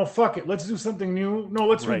everything. No, fuck it. Let's do something new. No,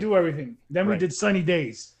 let's redo everything. Then we did Sunny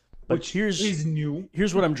Days. Which is new.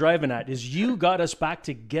 Here's what I'm driving at: is you got us back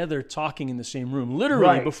together, talking in the same room.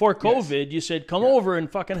 Literally before COVID, you said, "Come over and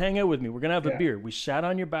fucking hang out with me. We're gonna have a beer." We sat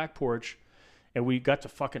on your back porch, and we got to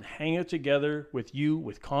fucking hang out together with you,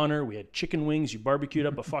 with Connor. We had chicken wings. You barbecued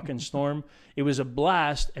up a fucking storm. It was a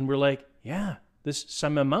blast, and we're like, "Yeah, this ça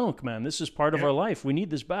me manque, man. This is part of our life. We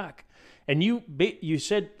need this back." And you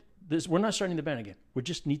said, "This, we're not starting the band again. We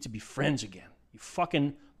just need to be friends again." You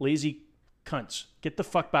fucking lazy cunts, get the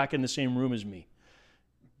fuck back in the same room as me.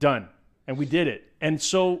 Done. And we did it. And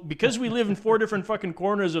so because we live in 4 different fucking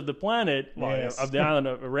corners of the planet, of the island,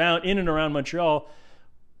 in and around Montreal,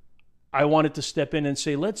 I wanted to step in and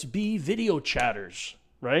say, let's be video chatters,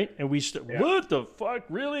 right? And we what the fuck,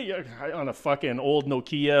 really? On a fucking old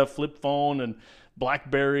Nokia flip phone and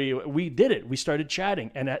BlackBerry, we did it. We started chatting,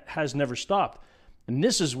 and it has never stopped. And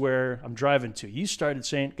this is where I'm driving to. You started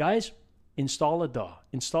saying, guys, install a DAW.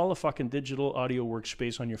 Install a fucking digital audio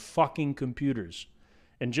workspace on your fucking computers.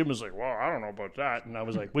 And Jim was like, well, I don't know about that. And I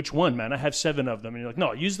was like, which one, man? I have 7 of them. And you're like,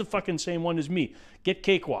 no, use the fucking same one as me. Get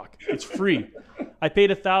Cakewalk. It's free. I paid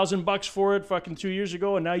 $1,000 for it fucking 2 years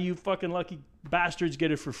ago, and now you fucking lucky bastards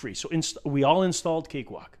get it for free. So we all installed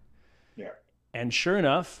Cakewalk. Yeah. And sure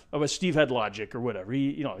enough, Steve had Logic or whatever.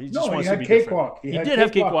 He just wants to be Cakewalk. He did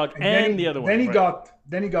have Cakewalk and the other one. Then he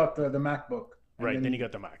got the MacBook. Right, then he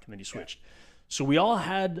got the Mac, and then he switched. Yeah. So we all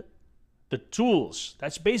had the tools.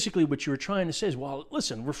 That's basically what you were trying to say is, well,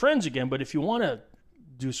 listen, we're friends again, but if you want to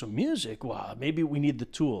do some music, well, maybe we need the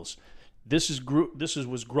tools. This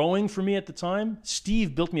was growing for me at the time.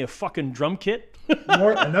 Steve built me a fucking drum kit.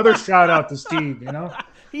 Another shout out to Steve, you know?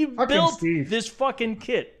 He built this fucking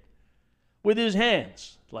kit with his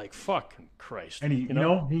hands. Like, fucking Christ. And he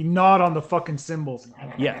gnawed on the fucking cymbals.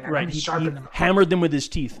 Yeah, right. He hammered them with his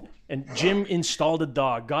teeth. And Jim installed a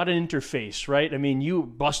DAW, got an interface, right? I mean, you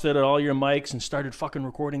busted out all your mics and started fucking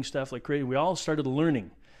recording stuff like crazy. We all started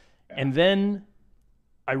learning. Yeah. And then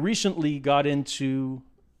I recently got into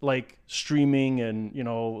like streaming and,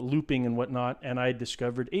 looping and whatnot, and I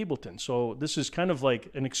discovered Ableton. So this is kind of like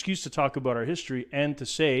an excuse to talk about our history and to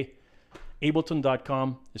say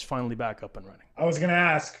Ableton.com is finally back up and running. I was going to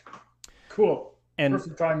ask. Cool. And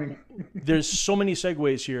perfect timing. There's so many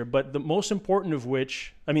segues here, but the most important of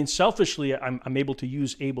which, I mean, selfishly, I'm able to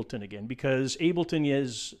use Ableton again because Ableton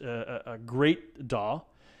is a great DAW,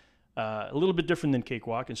 a little bit different than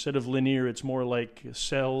Cakewalk. Instead of linear, it's more like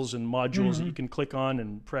cells and modules that you can click on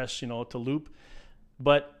and press, to loop.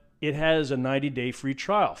 But it has a 90-day free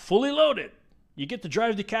trial, fully loaded. You get to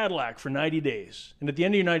drive the Cadillac for 90 days. And at the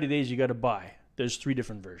end of your 90 days, you got to buy. There's 3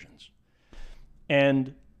 different versions.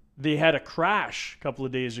 And they had a crash a couple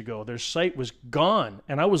of days ago. Their site was gone.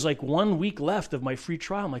 And I was like 1 week left of my free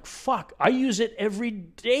trial. I'm like, fuck, I use it every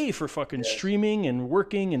day for fucking streaming and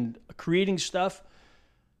working and creating stuff.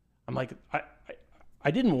 I'm like,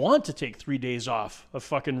 I didn't want to take 3 days off of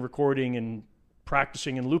fucking recording and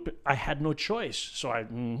practicing and looping. I had no choice. So I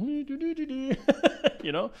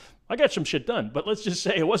got some shit done. But let's just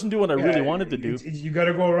say it wasn't doing what I really wanted to do. You got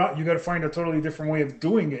to go around. You got to find a totally different way of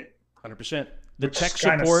doing it. 100%. The tech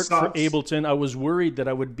support for Ableton, I was worried that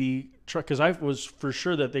I would be, because I was for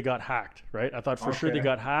sure that they got hacked, right? I thought for sure they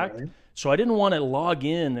got hacked. Right. So I didn't want to log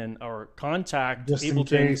in or contact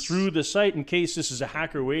Ableton through the site in case this is a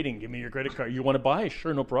hacker waiting. Give me your credit card. You want to buy?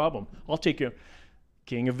 Sure, no problem. I'll take you.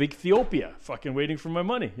 King of Ethiopia, fucking waiting for my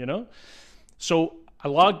money, So I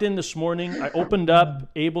logged in this morning. I opened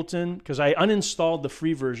up Ableton because I uninstalled the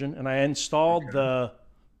free version and I installed the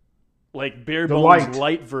bare bones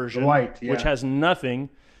light version, which has nothing,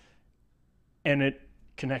 and it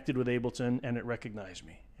connected with Ableton and it recognized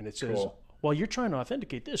me. And it says, well, you're trying to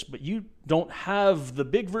authenticate this, but you don't have the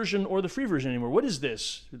big version or the free version anymore. What is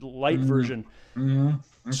this light version? Okay.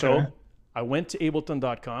 So I went to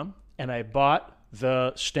Ableton.com and I bought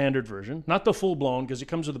the standard version, not the full blown, because it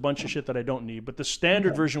comes with a bunch of shit that I don't need, but the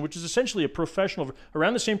standard version, which is essentially a professional,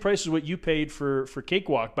 around the same price as what you paid for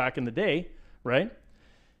Cakewalk back in the day, right?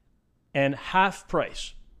 And half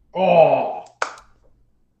price. Oh.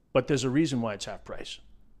 But there's a reason why it's half price.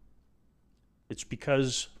 It's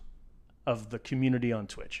because of the community on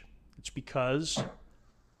Twitch. It's because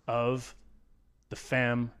of the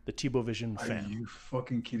fam, the Tebow Vision fam. Are you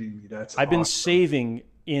fucking kidding me? That's I've been awesome. saving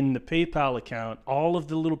in the PayPal account all of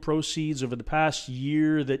the little proceeds over the past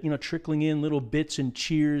year that, trickling in little bits and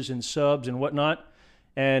cheers and subs and whatnot.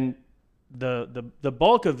 And the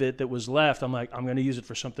bulk of it that was left, I'm like, I'm going to use it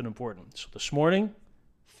for something important. So this morning,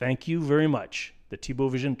 thank you very much, the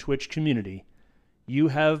Tebow Vision Twitch community. You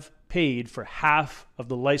have paid for half of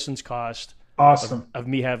the license cost of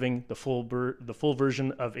me having the full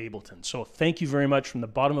version of Ableton. So thank you very much from the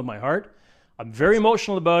bottom of my heart. I'm very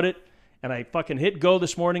emotional about it, and I fucking hit go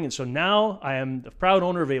this morning, and so now I am the proud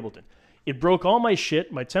owner of Ableton. It broke all my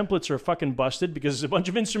shit. My templates are fucking busted because there's a bunch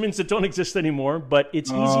of instruments that don't exist anymore, but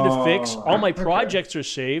it's easy to fix. All my projects are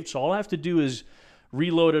saved, so all I have to do is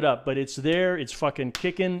reload it up. But it's there. It's fucking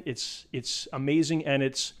kicking. It's amazing, and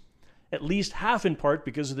it's at least half in part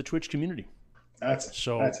because of the Twitch community. That's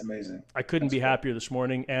amazing. I couldn't be happier this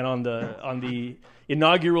morning. And on the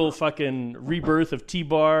inaugural fucking rebirth of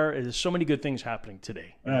T-Bar, there's so many good things happening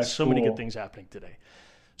today. Many good things happening today.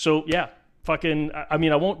 So yeah, fucking, I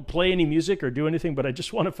mean, I won't play any music or do anything, but I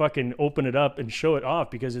just want to fucking open it up and show it off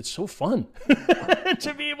because it's so fun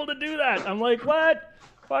to be able to do that. I'm like, what?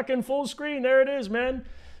 Fucking full screen. There it is, man.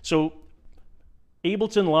 So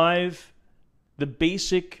Ableton Live, the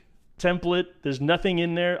basic template, there's nothing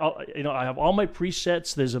in there. I have all my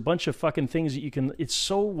presets. There's a bunch of fucking things that you can, it's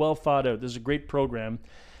so well thought out. There's a great program,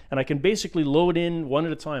 and I can basically load in one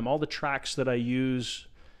at a time all the tracks that I use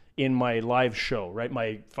in my live show, right?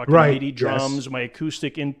 My fucking MIDI drums, my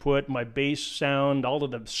acoustic input, my bass sound, all of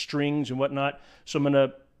the strings and whatnot. So I'm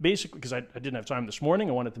gonna basically, because I didn't have time this morning,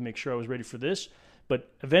 I wanted to make sure I was ready for this, but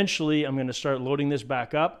eventually I'm gonna start loading this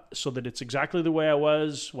back up so that it's exactly the way I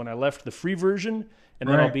was when I left the free version. And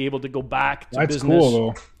then I'll be able to go back to business. That's cool,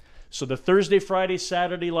 though. So the Thursday, Friday,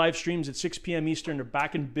 Saturday live streams at 6 p.m. Eastern are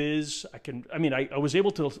back in biz. I was able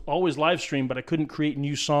to always live stream, but I couldn't create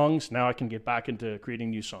new songs. Now I can get back into creating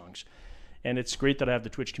new songs. And it's great that I have the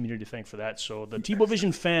Twitch community to thank for that. So the Tebow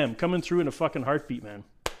Vision fam coming through in a fucking heartbeat, man.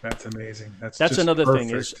 That's amazing. That's another thing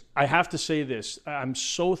is, I have to say this. I'm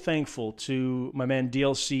so thankful to my man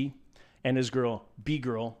DLC and his girl,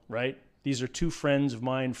 B-Girl, right? These are two friends of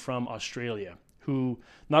mine from Australia, who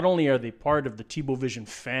not only are they part of the Tebow Vision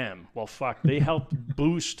fam, well, fuck, they helped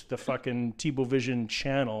boost the fucking Tebow Vision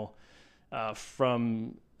channel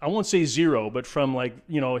from, I won't say zero, but from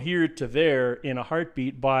here to there in a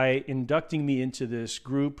heartbeat by inducting me into this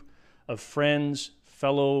group of friends,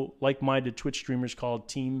 fellow like-minded Twitch streamers called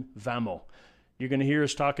Team Vamo. You're going to hear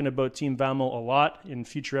us talking about Team Vamo a lot in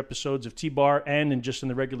future episodes of T-Bar and in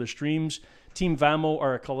the regular streams. Team Vamo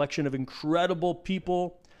are a collection of incredible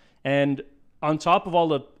people, and on top of all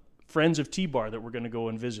the friends of T-Bar that we're going to go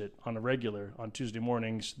and visit on a regular on Tuesday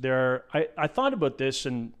mornings, I thought about this,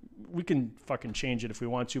 and we can fucking change it if we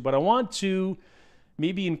want to, but I want to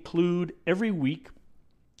maybe include every week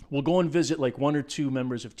we'll go and visit like one or two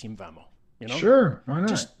members of Team Vamo. Sure, why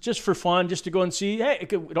not? Just for fun, just to go and see. Hey,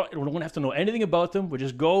 we don't have to know anything about them. We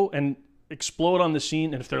just go and explode on the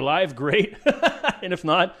scene, and if they're live, great. And if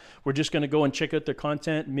not, we're just going to go and check out their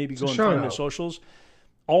content and maybe go and find their socials.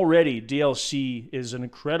 Already, DLC is an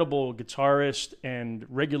incredible guitarist and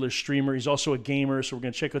regular streamer. He's also a gamer, so we're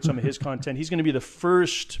going to check out some of his content. He's going to be the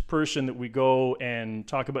first person that we go and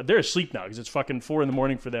talk about. They're asleep now because it's fucking 4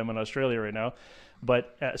 a.m. for them in Australia right now.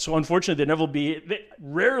 But so unfortunately, they never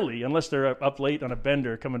rarely, unless they're up late on a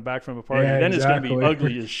bender coming back from a party. Yeah, then exactly. It's going to be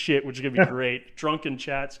ugly as shit, which is going to be great. Drunken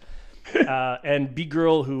chats. And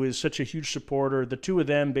B-Girl, who is such a huge supporter, the two of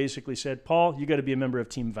them basically said, Paul, you got to be a member of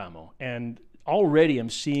Team Vamo. And already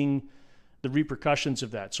I'm seeing the repercussions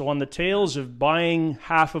of that. So on the tails of buying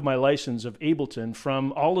half of my license of Ableton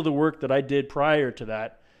from all of the work that I did prior to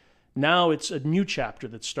that, now it's a new chapter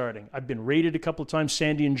that's starting. I've been rated a couple of times.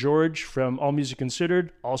 Sandy and George from All Music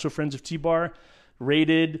Considered, also friends of T-Bar,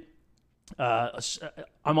 rated. I'm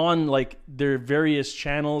on like their various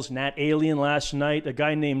channels. Nat Alien last night, a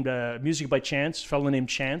guy named Music by Chance, a fellow named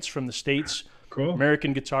Chance from the States. Cool.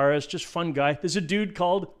 American guitarist, just fun guy. There's a dude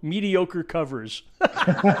called Mediocre Covers.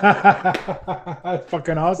 That's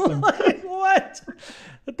fucking awesome. Like, what?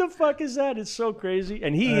 What the fuck is that? It's so crazy.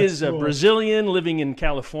 And he is a Brazilian living in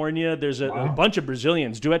California. There's a bunch of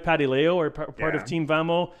Brazilians. Duet Padileo are part of Team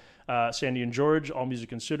Vamo. Sandy and George, All Music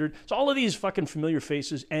Considered. So all of these fucking familiar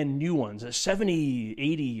faces and new ones. There's 70,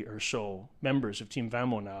 80 or so members of Team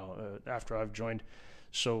Vamo now after I've joined.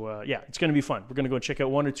 So, yeah, it's going to be fun. We're going to go check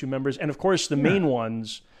out 1 or 2 members. And, of course, the main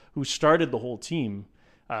ones who started the whole team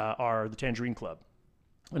are the Tangerine Club.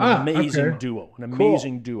 An amazing duo. An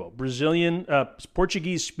amazing duo. Brazilian,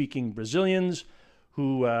 Portuguese-speaking Brazilians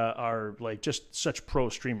who are like just such pro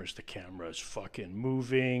streamers. The camera's fucking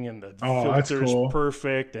moving and the filter's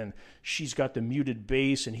perfect, and she's got the muted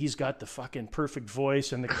bass and he's got the fucking perfect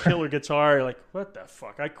voice and the killer guitar. You're like, what the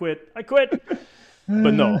fuck? I quit.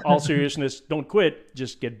 But no, all seriousness, don't quit,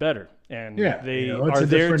 just get better. And they are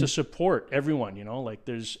there to support everyone, like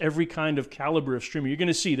there's every kind of caliber of streamer. You're going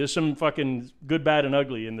to see there's some fucking good, bad, and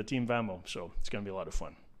ugly in the Team Vamo. So it's going to be a lot of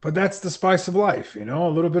fun. But that's the spice of life, a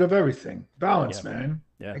little bit of everything. Balance, man.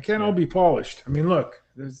 Yeah. It can't all be polished. I mean, look,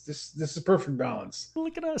 this is perfect balance.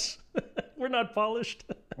 Look at us. We're not polished.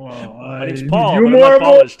 Well, my name's Paul, you but I'm not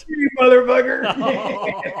polished. You motherfucker.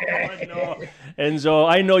 No. Enzo,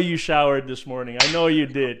 I know you showered this morning. I know you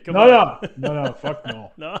did. Come on. No. Fuck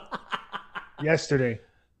no. No. Yesterday.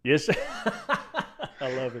 Yes.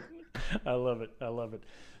 I love it.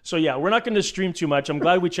 So, yeah, we're not going to stream too much. I'm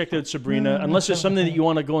glad we checked out Sabrina. Unless there's something that you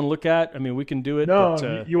want to go and look at. I mean, we can do it. No,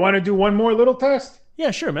 but, you want to do one more little test? Yeah,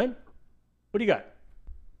 sure, man. What do you got?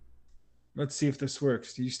 Let's see if this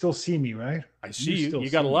works. Do you still see me, right? I see you. You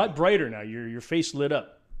got a lot brighter now. Your face lit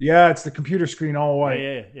up. Yeah, it's the computer screen all white.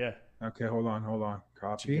 Yeah. Okay, hold on.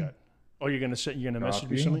 Copy. Oh, you're gonna message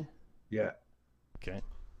me something? Yeah. Okay.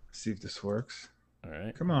 Let's see if this works. All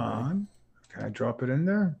right. Come on. Can I drop it in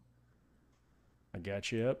there? I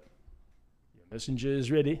got you up. Your messenger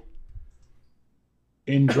is ready.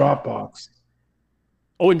 In Dropbox.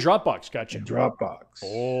 Oh, in Dropbox. Got you. In Dropbox.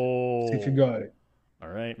 Oh. See if you got it. All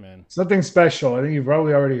right, man. Something special. I think you've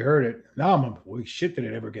probably already heard it. Now I'm like, holy shit, did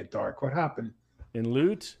it ever get dark? What happened? In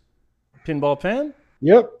Loot? Pinball Pam?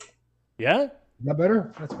 Yep. Yeah? Is that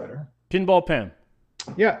better? That's better. Pinball Pam.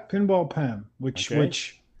 Yeah, Pinball Pam, which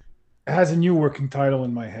has a new working title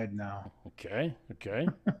in my head now. Okay.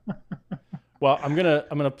 Well, I'm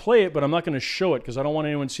gonna play it, but I'm not gonna show it because I don't want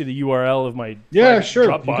anyone to see the URL of my sure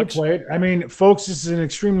Dropbox. You can play it. I mean, folks, this is an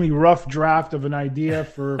extremely rough draft of an idea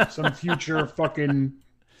for some future fucking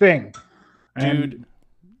thing. Dude,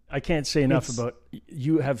 I can't say enough about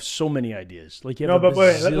you have so many ideas. Like you have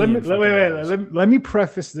wait. Let me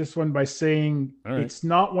preface this one by saying it's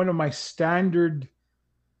not one of my standard.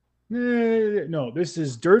 No, this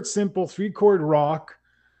is dirt simple 3-chord rock,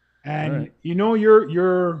 and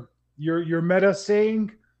your meta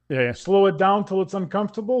saying, slow it down till it's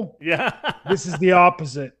uncomfortable. Yeah, this is the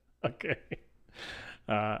opposite. Okay.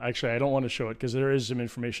 Actually, I don't want to show it because there is some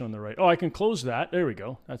information on the right. Oh, I can close that. There we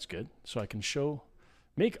go. That's good. So I can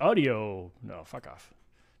make audio. No, fuck off.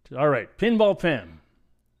 All right, Pinball Pam.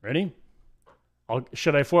 Ready?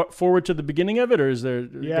 Should I forward to the beginning of it, or is there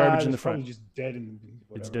garbage in the front? Just dead in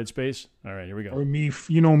whatever. It's dead space. All right, here we go. Or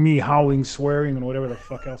me howling, swearing, and whatever the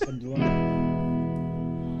fuck else I'm doing.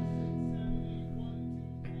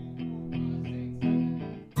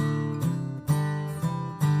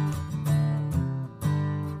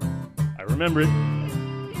 I remember it.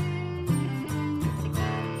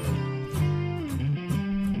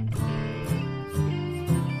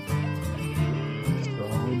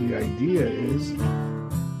 The idea is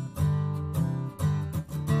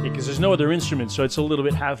because there's no other instrument, so it's a little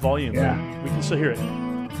bit half volume. Yeah, we can still hear it.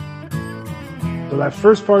 So that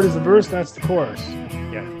first part is the verse, that's the chorus.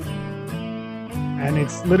 Yeah, and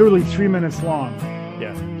it's literally 3 minutes long.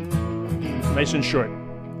 Yeah, nice and short.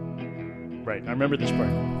 Right, I remember this part.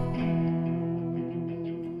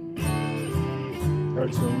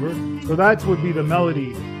 Starts over. So that would be the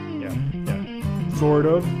melody. Yeah, sort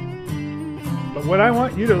of. But what I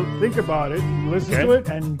want you to think about it, listen to it,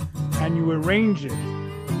 and you arrange it.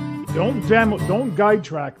 Don't guide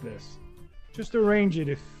track this. Just arrange it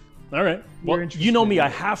if. All right. Well, you know me, I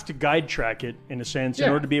have to guide track it in a sense in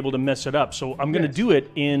order to be able to mess it up. So I'm going to do it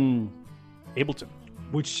in Ableton.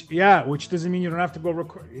 Which doesn't mean you don't have to go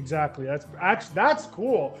record. Exactly. That's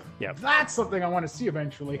cool. Yeah. That's something I want to see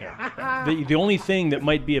eventually. The only thing that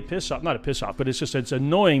might be not a piss off, but it's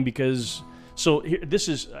annoying because. So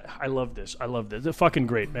I love this. They're fucking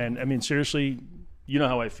great, man. I mean, seriously, you know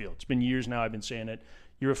how I feel. It's been years now I've been saying it.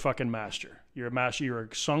 You're a fucking master. You're a master. You're a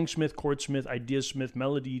songsmith, chordsmith, ideasmith,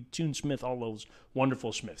 melody, tunesmith, all those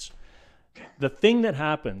wonderful smiths. The thing that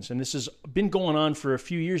happens, and this has been going on for a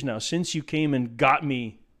few years now, since you came and got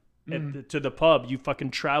me to the pub, you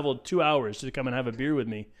fucking traveled 2 hours to come and have a beer with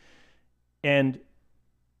me. And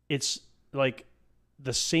it's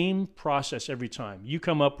the same process every time. You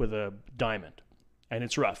come up with a diamond, and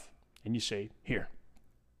it's rough. and you say, here.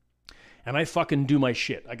 And I fucking do my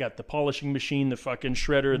shit. I got the polishing machine, the fucking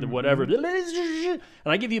shredder, the whatever. And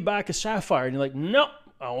I give you back a sapphire. And you're like, no,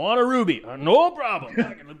 I want a ruby. No problem.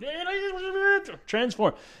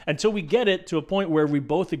 Transform. Until we get it to a point where we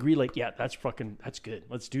both agree, like, yeah, that's good.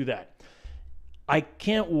 Let's do that. I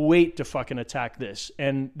can't wait to fucking attack this.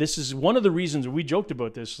 And this is one of the reasons we joked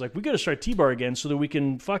about this. Like, we got to start T-Bar again so that we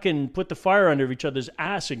can fucking put the fire under each other's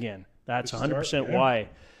ass again. That's 100% why.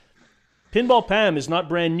 Pinball Pam is not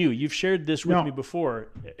brand new. You've shared this with me before.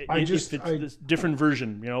 It's a different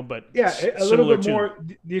version, but yeah, a little bit more.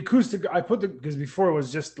 The acoustic, I put because before it was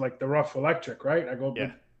just like the rough electric, right? I go,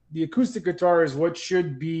 yeah. The acoustic guitar is what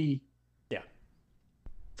should be,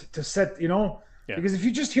 to set, because if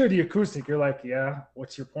you just hear the acoustic, you're like, yeah,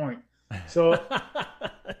 what's your point? So,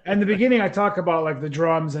 in the beginning, I talk about like the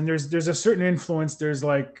drums, and there's a certain influence. There's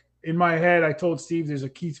like, in my head, I told Steve there's a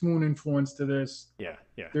Keith Moon influence to this. Yeah.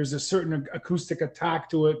 There's a certain acoustic attack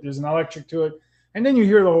to it. There's an electric to it. And then you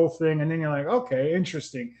hear the whole thing, and then you're like, okay,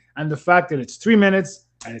 interesting. And the fact that it's 3 minutes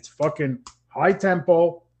and it's fucking high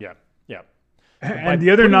tempo. Yeah. And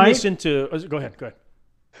the other night, go ahead.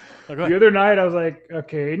 The other night, I was like,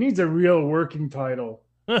 okay, it needs a real working title.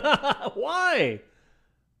 Why?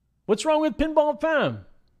 What's wrong with Pinball Pam?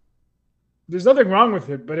 There's nothing wrong with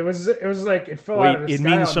it, but it was like it fell out of the sky.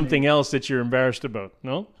 It means something else that you're embarrassed about,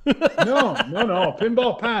 no? No.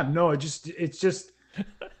 Pinball Pam. No, it's just.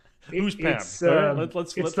 Who's Pam? It's the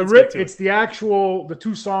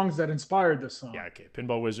two songs that inspired the song. Yeah, okay.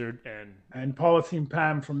 Pinball Wizard and Polythene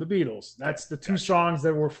Pam from the Beatles. That's the two songs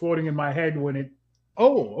that were floating in my head when it.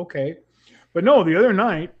 Oh, okay. But no, the other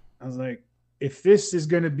night I was like, if this is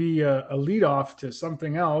going to be a lead off to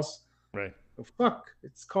something else, right? Fuck,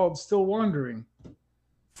 it's called Still Wandering.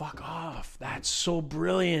 Fuck off. That's so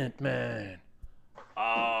brilliant, man.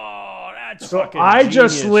 Oh, that's so fucking I genius.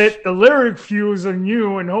 Just lit the lyric fuse on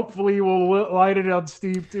you, and hopefully we'll light it on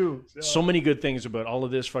Steve too. So many good things about all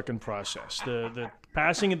of this fucking process. The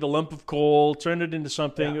passing of the lump of coal, turn it into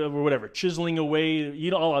something or whatever, chiseling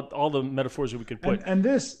away, all the metaphors that we could put. And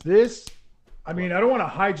this, I mean, I don't want to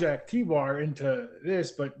hijack T-Bar into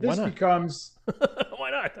this, but this becomes...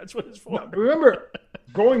 Why not? That's what it's for. No, remember,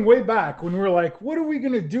 going way back when we were like, what are we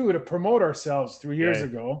going to do to promote ourselves 3 years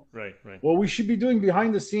ago? Right. Well, we should be doing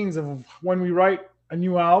behind the scenes of when we write a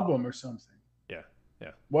new album or something. Yeah.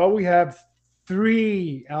 Well, we have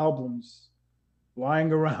 3 albums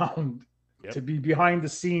lying around to be behind the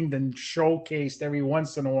scene and showcased every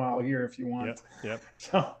once in a while here if you want. Yep.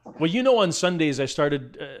 So, well, on Sundays I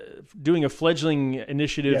started doing a fledgling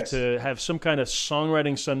initiative to have some kind of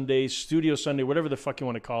songwriting Sunday, studio Sunday, whatever the fuck you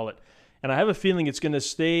want to call it. And I have a feeling it's going to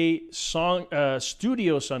stay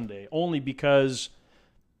studio Sunday only because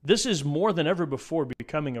this is more than ever before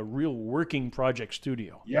becoming a real working project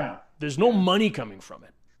studio. Yeah. There's no money coming from it.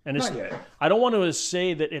 And I don't want to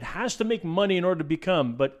say that it has to make money in order to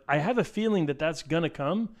become, but I have a feeling that that's going to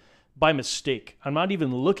come by mistake. I'm not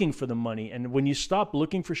even looking for the money. And when you stop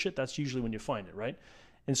looking for shit, that's usually when you find it, right?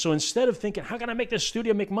 And so instead of thinking, how can I make this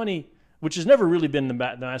studio make money, which has never really been the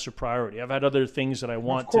master priority. I've had other things that I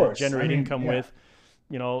want to generate income with.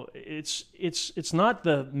 It's not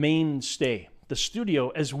the mainstay. The studio,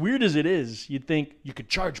 as weird as it is, you'd think you could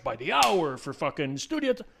charge by the hour for fucking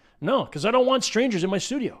studio. No, because I don't want strangers in my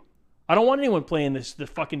studio. I don't want anyone playing the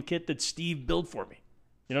fucking kit that Steve built for me.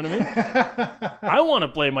 You know what I mean? I want to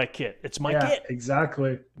play my kit. It's my kit.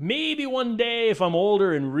 Exactly. Maybe one day if I'm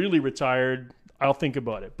older and really retired, I'll think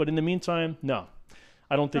about it. But in the meantime, no.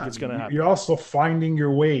 I don't think it's going to happen. You're also finding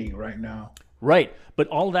your way right now. Right. But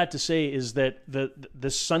all that to say is that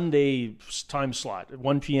the Sunday time slot, at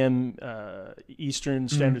 1 p.m. Eastern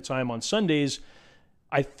Standard Time on Sundays,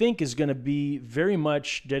 I think is going to be very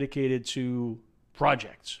much dedicated to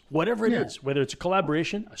projects, whatever it is, whether it's a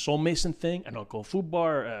collaboration, a Soul Mason thing, an Uncle Food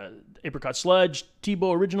Bar, Apricot Sludge,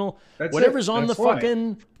 Tebow Original, whatever's on the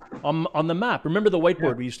fucking, on the map. Remember the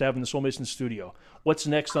whiteboard we used to have in the Soul Mason studio? What's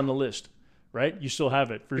next on the list? Right? You still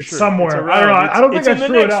have it, for sure. Somewhere. I don't know. I don't think I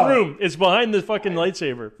threw it out. It's in the next room. It's behind the fucking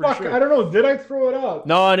lightsaber, for sure. I don't know. Did I throw it out?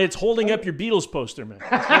 No, and it's holding up your Beatles poster, man.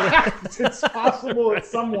 It's possible it's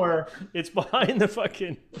somewhere. It's behind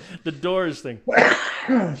the Doors thing.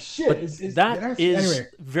 Shit. That is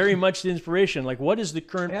very much the inspiration. Like, what is the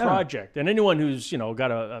current project? And anyone who's,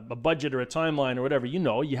 got a budget or a timeline or whatever,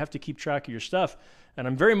 you have to keep track of your stuff. And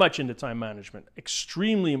I'm very much into time management.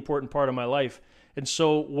 Extremely important part of my life. And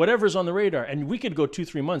so whatever's on the radar, and we could go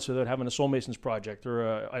 2-3 months without having a Soul Masons project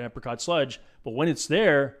or an Apricot Sludge, but when it's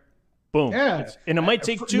there, Boom. Yeah. And it might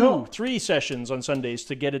take No. 3 sessions on Sundays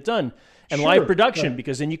to get it done. And Sure, live production, right.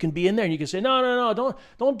 because then you can be in there and you can say, no,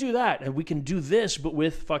 don't do that. And we can do this, but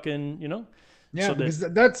with fucking, Yeah, so because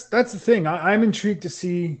that's the thing. I'm intrigued to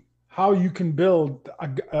see how you can build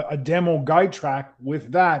a demo guide track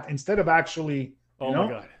with that instead of actually, oh my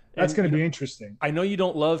God. That's And, going to be interesting. I know you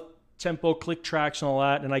don't love tempo, click tracks and all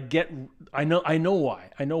that. And I know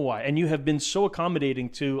why. And you have been so accommodating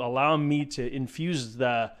to allow me to infuse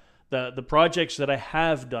the projects that I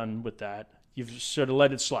have done with that. You've sort of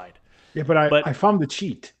let it slide. Yeah, but I found the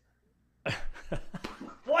cheat.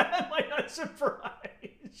 Why am I not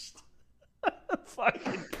surprised?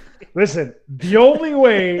 Fucking. Listen, the only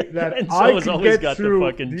way that Enzo I has could always get got the through.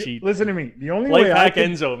 fucking cheat. Listen to me. The only Life way hack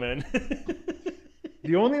Enzo, man.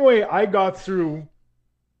 the only way I got through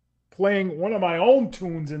playing one of my own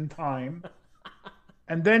tunes in time,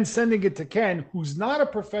 and then sending it to Ken, who's not a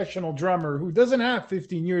professional drummer, who doesn't have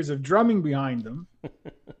 15 years of drumming behind him.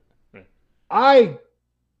 I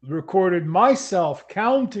recorded myself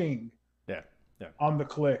counting Yeah. on the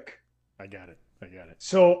click. I got it.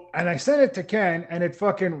 So, and I sent it to Ken, and it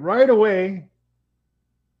fucking right away,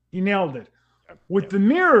 he nailed it. With the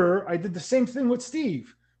mirror, I did the same thing with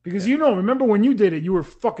Steve. Because remember when you did it, you were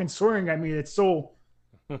fucking swearing at me. It's so,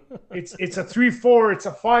 it's a 3/4, it's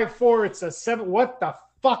a 5/4, it's a 7. What the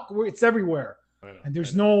fuck? It's everywhere. And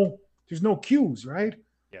there's no cues, right?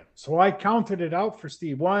 Yeah. So I counted it out for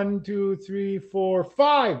Steve. 1, 2, 3, 4,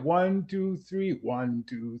 5. 1, 2, 3. 1,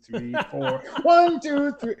 2, 3, 4. 1,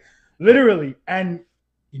 2, 3. Literally, and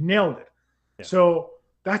he nailed it. Yeah. So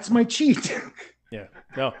that's my cheat. Yeah.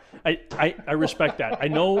 No, I respect that. I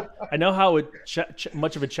know how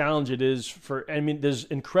much of a challenge it is for. I mean, there's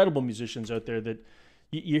incredible musicians out there that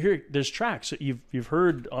you hear. There's tracks that you've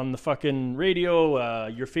heard on the fucking radio,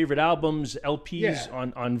 your favorite albums, LPs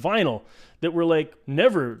on vinyl that were like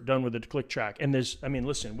never done with a click track. And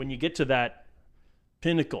listen, when you get to that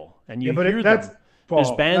pinnacle and you hear them,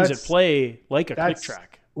 there's bands that play like a click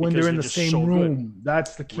track. When they're in the same room,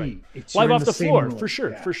 that's the key. Right. It's live off the floor, for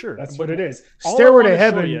sure. That's what it is. Stairway to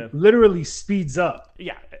Heaven literally speeds up.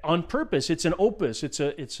 Yeah, on purpose. It's an opus. It's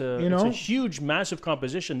a huge, massive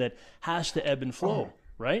composition that has to ebb and flow.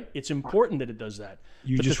 Right? It's important that it does that.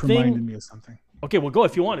 You just reminded me of something. Okay, well, go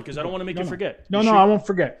if you want it, because I don't want to make you forget. No, I won't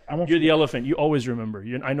forget. You're the elephant. You always remember.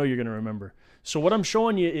 I know you're going to remember. So what I'm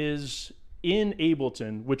showing you is in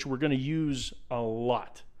Ableton, which we're going to use a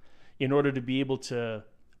lot in order to be able to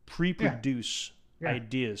pre-produce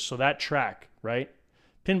ideas. So that track, right?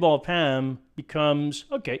 Pinball Pam becomes,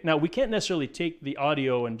 okay, now we can't necessarily take the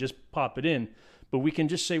audio and just pop it in, but we can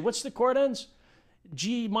just say, what's the chord ends?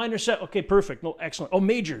 G minor set. Okay, perfect. No, excellent. Oh,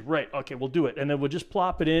 major. Right. Okay, we'll do it. And then we'll just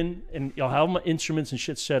plop it in, and I'll have my instruments and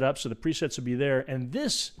shit set up so the presets will be there. And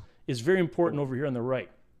this is very important over here on the right.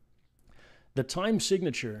 The time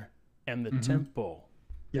signature and the tempo.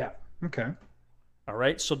 Yeah. Okay. All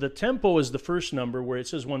right, so the tempo is the first number where it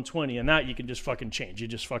says 120, and that you can just fucking change. You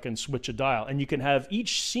just fucking switch a dial, and you can have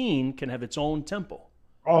each scene can have its own tempo.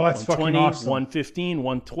 Oh, that's fucking awesome. 115,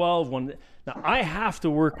 112, Now I have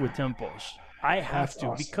to work with tempos. I have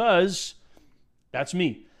to because that's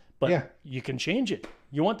me. But you can change it.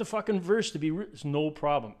 You want the fucking verse to be it's no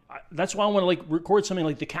problem. That's why I want to record something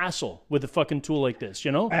like The Castle with a fucking tool like this,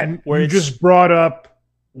 And where you just brought up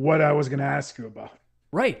what I was going to ask you about.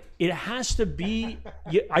 Right. It has to be.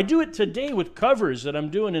 I do it today with covers that I'm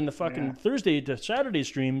doing in the fucking Thursday to Saturday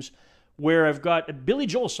streams where I've got a Billy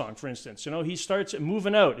Joel song, for instance. He starts at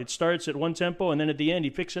Moving Out. It starts at one tempo, and then at the end,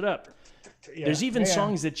 he picks it up. Yeah. There's even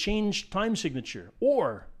songs that change time signature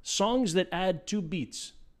or songs that add 2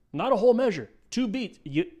 beats. Not a whole measure. 2 beats.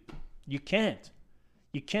 You can't.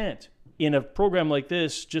 You can't. In a program like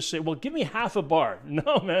this, just say, well, give me half a bar.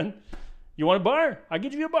 No, man. You want a bar? I'll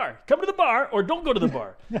give you a bar. Come to the bar or don't go to the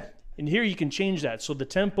bar. And here you can change that. So the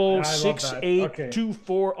tempo, 6, 8, 2,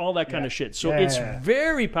 4, all that kind of shit. So it's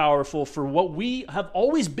very powerful for what we have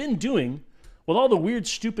always been doing with all the weird,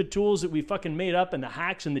 stupid tools that we fucking made up and the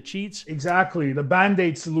hacks and the cheats. Exactly. The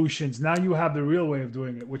Band-Aid solutions. Now you have the real way of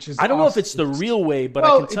doing it, which is I don't know if it's the real way, but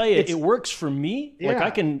I can tell you it works for me. Yeah.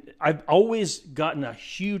 Like I've always gotten a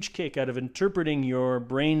huge kick out of interpreting your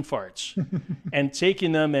brain farts and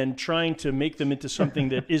taking them and trying to make them into something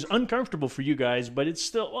that is uncomfortable for you guys, but it's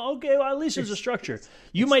still, okay, well, at least there's a structure.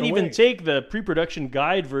 You might even take the pre-production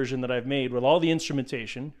guide version that I've made with all the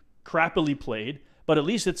instrumentation, crappily played, but at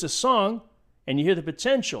least it's a song. And you hear the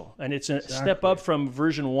potential, and it's a step up from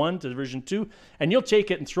version 1 to version 2, and you'll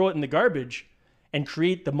take it and throw it in the garbage, and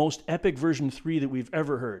create the most epic version 3 that we've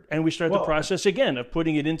ever heard. And we start the process again of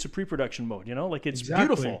putting it into pre-production mode, you know, like it's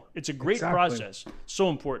beautiful. It's a great process. So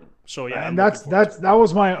important. So yeah. And that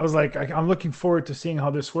was I was like, I'm looking forward to seeing how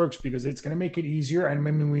this works because it's going to make it easier. And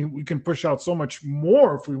I mean, we can push out so much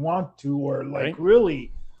more if we want to, or like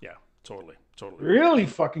really. Yeah, totally. Really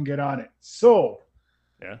fucking get on it. So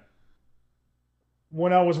yeah.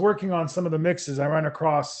 When I was working on some of the mixes, I ran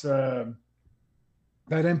across that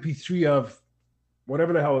MP3 of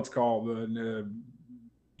whatever the hell it's called, the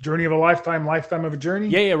Journey of a Lifetime, Lifetime of a Journey.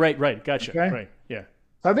 Yeah, right. Gotcha. Okay? Right, yeah.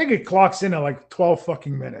 I think it clocks in at like 12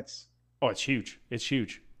 fucking minutes. Oh, it's huge.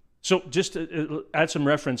 So just to add some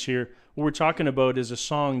reference here, what we're talking about is a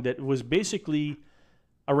song that was basically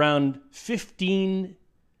around 15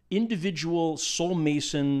 individual Soul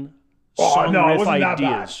Mason song riff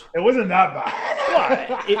ideas. It wasn't that bad.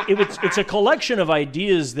 Well, it's a collection of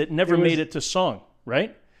ideas that never made it to song,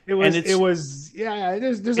 right? There's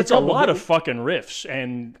a lot of fucking riffs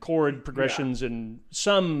and chord progressions and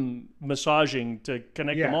some massaging to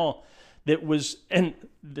connect them all. That was, and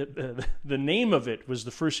the name of it was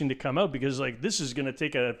the first thing to come out because like this is going to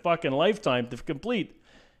take a fucking lifetime to complete.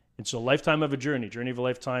 And so, Lifetime of a Journey, Journey of a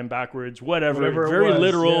Lifetime, backwards, whatever very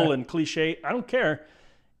literal and cliche. I don't care.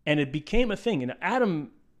 And it became a thing. And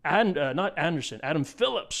Adam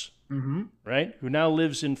Phillips, right, who now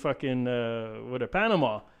lives in fucking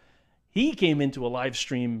Panama. He came into a live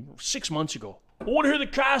stream 6 months ago. I want to hear the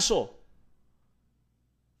Castle.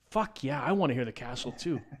 Fuck yeah, I want to hear the Castle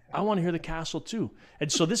too.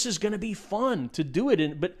 And so this is going to be fun to do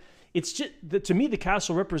it. But it's just, to me, the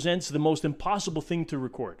Castle represents the most impossible thing to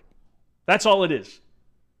record. That's all it is.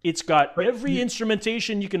 It's got every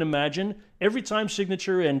instrumentation you can imagine, every time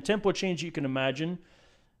signature and tempo change you can imagine.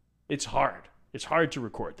 It's hard. It's hard to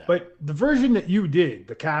record that. But the version that you did,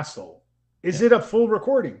 the Castle, is it a full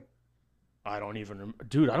recording? I don't even,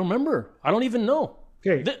 dude. I don't remember. I don't even know.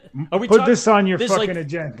 Okay, put this on your fucking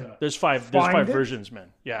agenda. There's five versions,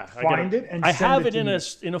 man. Yeah, I have it in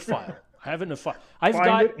a file. I've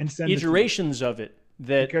got iterations of it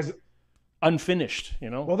that unfinished. You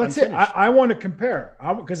know. Well, that's it. I want to compare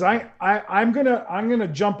because I'm gonna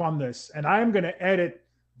jump on this and I'm gonna edit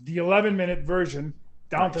the 11-minute version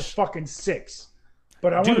down to fucking 6.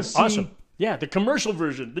 But I want to see. Awesome. Yeah, the commercial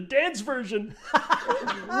version, the dance version.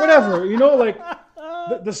 Whatever, you know, like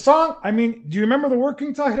the song. I mean, do you remember the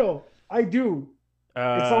working title? I do.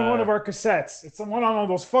 It's on one of our cassettes. It's on one of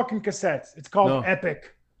those fucking cassettes. It's called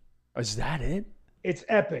Epic. Is that it? It's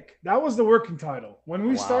Epic. That was the working title. When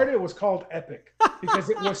we started, it was called Epic because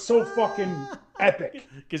it was so fucking epic.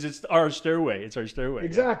 Because it's our stairway. It's our stairway.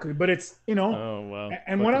 Exactly. But it's, you know. Oh, wow.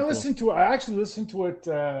 And when I listened to it, I actually listened to it,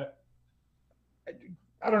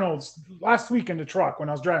 I don't know, last week in the truck when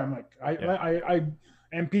I was driving. I'm like, I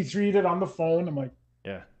MP3'd it on the phone. I'm like,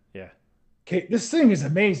 yeah. Okay, this thing is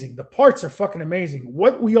amazing. The parts are fucking amazing.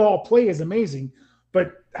 What we all play is amazing.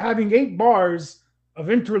 But having 8 bars of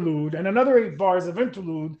interlude and another 8 bars of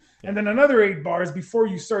interlude and then another 8 bars before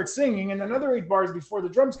you start singing and another 8 bars before the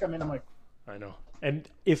drums come in, I'm like, I know. And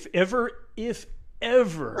if ever we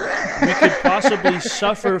could possibly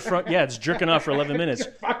suffer from, it's jerking off for 11 minutes.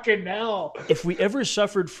 Fucking hell. If we ever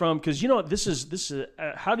suffered from, because you know, this is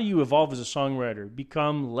how do you evolve as a songwriter?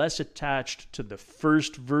 Become less attached to the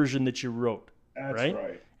first version that you wrote. That's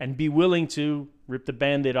right. And be willing to rip the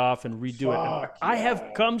Band-Aid off and redo it. I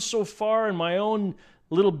have come so far in my own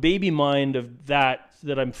little baby mind of that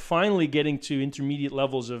I'm finally getting to intermediate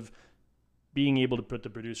levels of being able to put the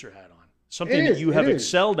producer hat on. Something that you have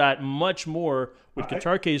excelled at much more with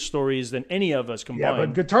Guitar Case Stories than any of us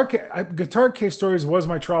combined. Yeah, but Guitar Case Stories was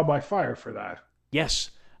my trial by fire for that.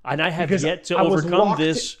 Yes, and I have yet to overcome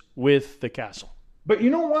this with the Castle. But you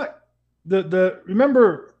know what?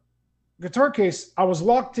 Remember, Guitar Case, I was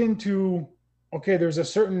locked into, okay, there's a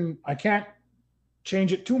certain, I can't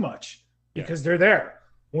change it too much because they're there.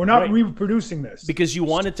 We're not reproducing this. Because you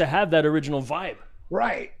wanted to have that original vibe.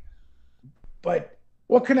 Right. But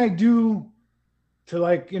what can I do to,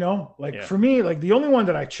 like, you know, like for me, like the only one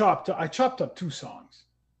that I chopped up 2 songs.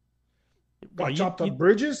 I chopped up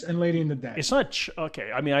Bridges and Lady in the Dance. It's not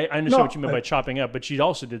okay. I mean, I understand what you meant by chopping up, but you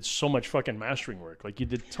also did so much fucking mastering work. Like you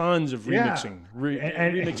did tons of remixing,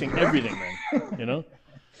 remixing everything, man. You know,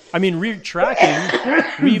 I mean,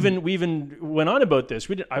 retracking. we even went on about this.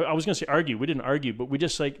 I was gonna say argue. We didn't argue, but we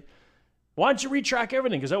just like, why don't you retrack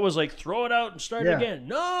everything? Because that was like throw it out and start it again.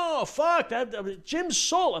 No, fuck that. Jim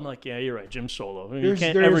Solo. I'm like, yeah, you're right, Jim Solo. You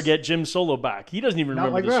can't ever get Jim Solo back. He doesn't even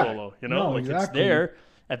remember the solo. You know, it's there.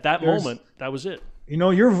 At that moment, that was it. You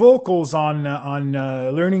know, your vocals on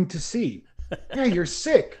Learning to See. Yeah, you're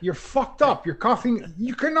sick. You're fucked up. You're coughing.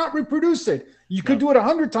 You cannot reproduce it. You could do it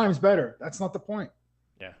 100 times better. That's not the point.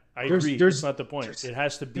 Yeah, I agree. That's not the point. It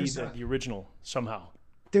has to be the original somehow.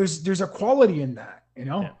 There's a quality in that, you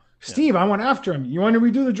know. Yeah. Steve, I went after him. You want to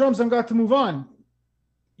redo the drums? I've got to move on.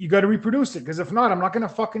 You got to reproduce it, because if not, I'm not going to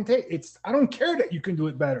fucking take it. I don't care that you can do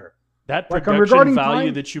it better. That production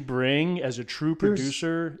value that you bring as a true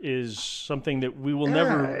producer is something that we will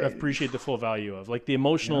never appreciate the full value of. Like the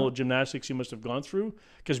emotional gymnastics you must have gone through,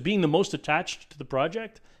 because being the most attached to the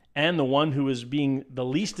project and the one who is being the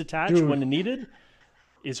least attached when needed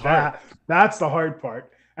is hard. That's the hard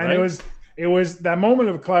part. And right? It was that moment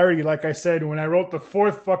of clarity, like I said, when I wrote the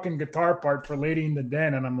 4th fucking guitar part for Lady in the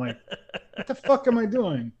Den, and I'm like, what the fuck am I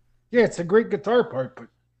doing? Yeah, it's a great guitar part, but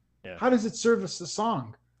how does it service the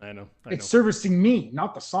song? I know. It's servicing me,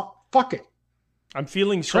 not the song. Fuck it. I'm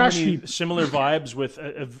feeling so many similar vibes with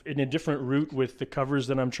in a different route with the covers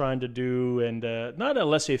that I'm trying to do, and not a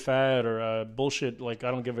laissez-faire or a bullshit, like I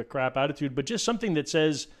don't give a crap attitude, but just something that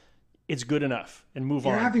says it's good enough and move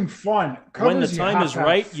on. You're having fun. When the time is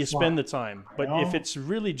right, you spend the time. But if it's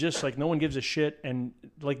really just like no one gives a shit, and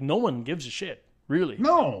like no one gives a shit. Really?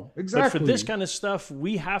 No, exactly. But for this kind of stuff,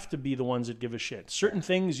 we have to be the ones that give a shit. Certain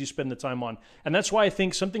things you spend the time on. And that's why I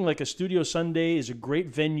think something like a Studio Sunday is a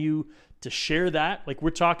great venue to share that. Like we're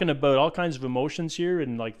talking about all kinds of emotions here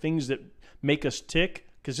and like things that make us tick,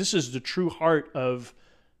 because this is the true heart of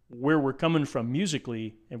where we're coming from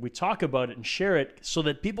musically, and we talk about it and share it so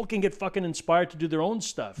that people can get fucking inspired to do their own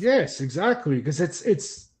stuff. Yes, exactly. Because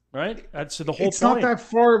it's right. That's the whole point. It's not that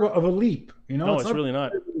far of a leap, you know. No, it's really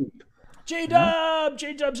not.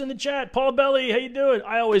 J-Dub's in the chat. Paul Belly, how you doing?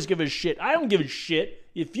 I always give a shit. I don't give a shit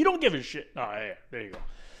if you don't give a shit. Oh, yeah, there you go.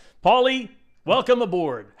 Paulie, welcome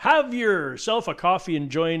aboard. Have yourself a coffee and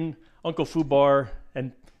join Uncle Fubar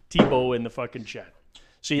and Tebow in the fucking chat.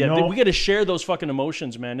 So yeah, we got to share those fucking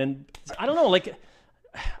emotions, man. And I don't know, like,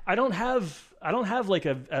 I don't have like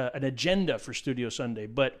an agenda for Studio Sunday,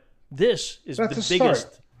 but this is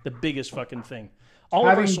the biggest fucking thing. All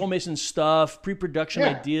of our Soul Mason stuff, pre-production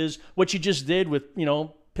ideas, what you just did with, you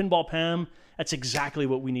know, Pinball Pam, that's exactly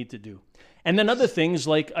what we need to do. And then other things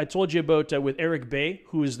like I told you about with Eric Bay,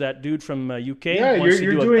 who is that dude from UK, wants to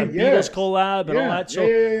do a Beatles collab and all that. So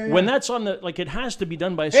when that's on the, like, it has to be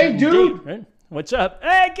done by a certain date, right? What's up?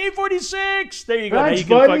 Hey, K46! There you go. Thanks,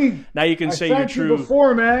 buddy. Now you can say you're true.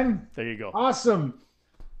 Before, man. There you go. Awesome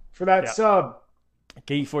for that sub.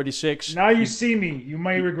 K46. Now you see me. You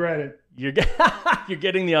might regret it. You're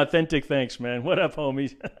getting the authentic thanks, man. What up,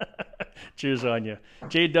 homies? Cheers on you.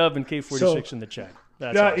 J-Dub and K46 in the chat.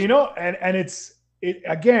 That's awesome. You know, and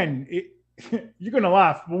you're going to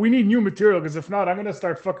laugh, but we need new material, because if not, I'm going to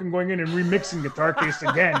start fucking going in and remixing Guitar Case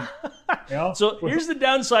again. You know? So here's the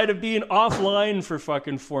downside of being offline for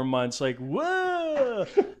fucking 4 months. Like, whoa,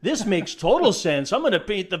 this makes total sense. I'm going to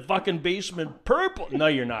paint the fucking basement purple. No,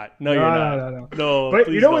 you're not. No, you're not. No,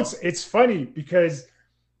 but you know, it's funny because,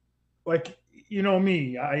 like, you know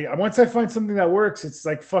me, I once I find something that works, it's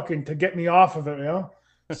like fucking to get me off of it, you know?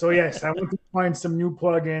 So yes, I want to find some new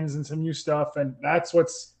plugins and some new stuff, and that's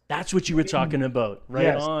what you were talking about.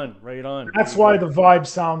 Right on. That's why the vibe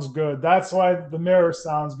sounds good. That's why the mirror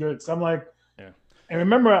sounds good. So I'm like, and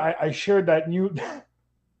remember I shared that new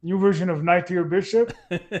version of Knight to Your Bishop.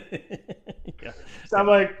 So I'm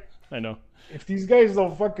like, I know. If these guys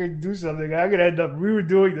don't fucking do something, I'm gonna end up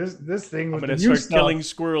redoing this thing. I'm gonna start killing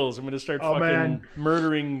squirrels. I'm gonna start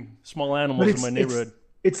murdering small animals in my neighborhood.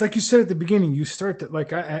 It's like you said at the beginning. You start to,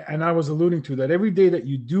 like, I was alluding to that, every day that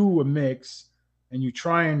you do a mix and you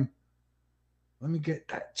try and let me get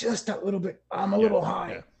that just that little bit. I'm a little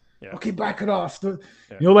high. Yeah. Okay, back it off. You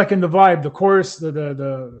know, like in the vibe, the chorus,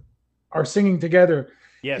 the are singing together.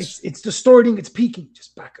 Yes, it's distorting. It's peaking.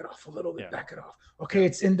 Just back it off a little bit. Back it off. Okay,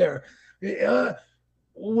 it's in there.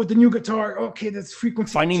 With the new guitar, okay, that's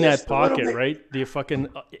frequency. Finding that pocket, right? The fucking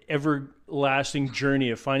everlasting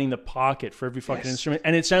journey of finding the pocket for every fucking instrument.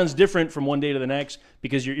 And it sounds different from one day to the next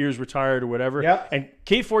because your ears were tired or whatever. Yeah. And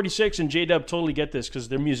K46 and J-Dub totally get this because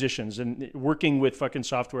they're musicians and working with fucking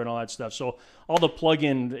software and all that stuff. So all the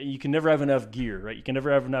plug-in, you can never have enough gear, right? You can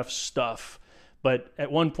never have enough stuff. But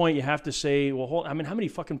at one point you have to say, well, how many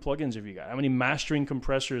fucking plugins have you got? How many mastering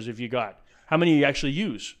compressors have you got? How many you actually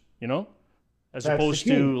use, you know? As opposed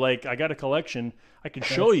to, like, I got a collection, I could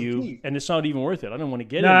show you, and it's not even worth it. I don't want to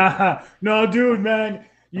get it. No, dude, man.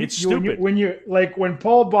 It's stupid. When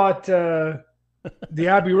Paul bought the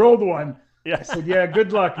Abbey Road one, Yeah. I said, yeah,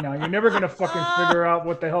 good luck now. You're never going to fucking figure out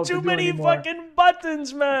what the hell to Too do many anymore. fucking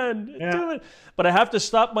buttons, man. Yeah. But I have to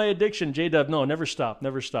stop my addiction. J-Dub, no, never stop,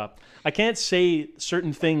 never stop. I can't say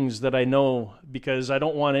certain things that I know because I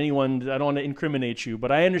don't want to incriminate you,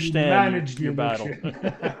 but I understand your battle.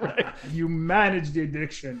 Right? You manage the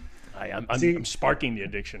addiction. I'm sparking the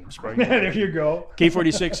addiction. There you go.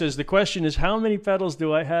 K46 says, the question is, how many pedals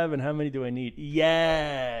do I have and how many do I need?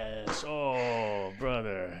 Yes. Oh,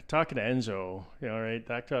 brother. Talking to Enzo. All right.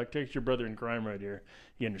 Take your brother in crime right here.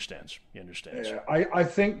 He understands. Yeah, I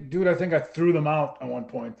think, dude, I threw them out at one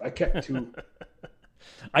point. I kept 2.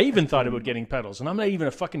 I even thought about getting pedals, and I'm not even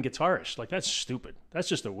a fucking guitarist. Like, that's stupid. That's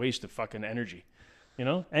just a waste of fucking energy.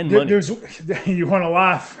 And money. You want to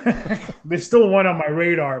laugh. There's still one on my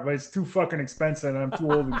radar, but it's too fucking expensive, and I'm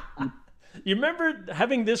too old. You remember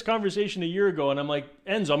having this conversation a year ago, and I'm like,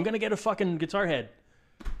 Enzo, I'm going to get a fucking guitar head.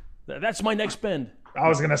 That's my next spend. I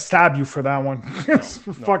was going to stab you for that one.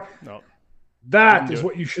 No. That is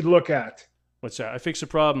what you should look at. What's that? I fixed a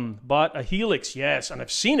problem. Bought a Helix, yes, and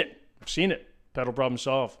I've seen it. Pedal problem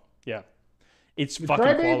solved. Yeah. It's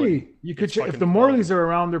fucking quality. You could check. If the Morleys are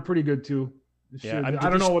around, they're pretty good too. Yeah, I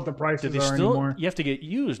don't know what the prices are anymore. You have to get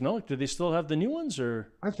used, no? Do they still have the new ones,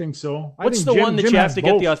 or? I think so. What's the one that you have to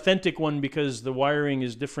get the authentic one because the wiring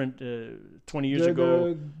is different 20 years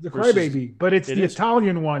ago? The Crybaby, but it's the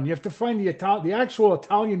Italian one. You have to find the actual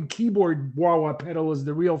Italian keyboard wah-wah pedal is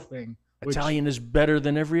the real thing. Italian is better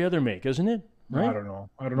than every other make, isn't it? Right? I don't know.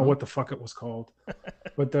 I don't know what the fuck it was called.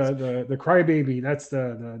 But the Crybaby, that's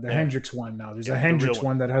the Hendrix one now. There's a Hendrix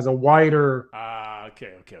one that has a wider.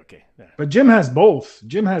 Okay. Yeah. But Jim has both.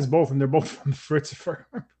 And they're both from the Fritz firm.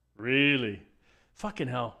 Really? Fucking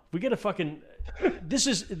hell. We get a fucking. This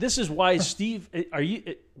is why Steve.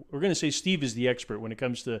 We're gonna say Steve is the expert when it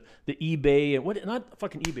comes to the eBay and what? Not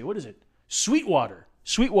fucking eBay. What is it? Sweetwater.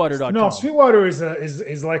 Sweetwater.com. No, Sweetwater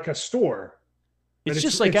is like a store. It's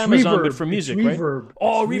just like Amazon, Reverb. but for music, it's right? Reverb.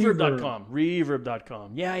 Oh, Reverb.com.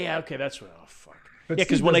 Reverb.com. Yeah. Okay, that's what. Oh, fuck. But yeah,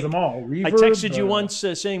 because when I texted you once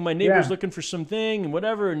saying my neighbor's looking for something and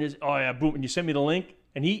whatever, and boom, and you sent me the link,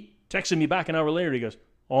 and he texted me back an hour later. He goes,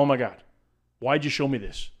 "Oh my God, why'd you show me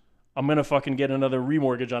this? I'm gonna fucking get another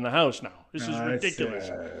remortgage on the house now. This is ridiculous.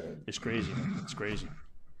 It's crazy. It's crazy.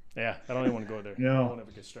 Yeah, I don't even want to go there. I don't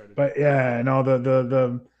ever get started. But yeah, no,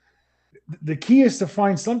 the key is to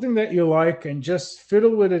find something that you like and just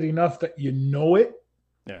fiddle with it enough that you know it.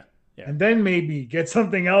 Yeah. And then maybe get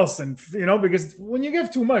something else, and because when you give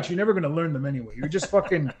too much, you're never going to learn them anyway. You're just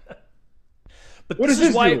fucking. But this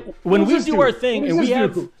is why when we do our thing and we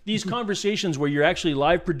have these conversations where you're actually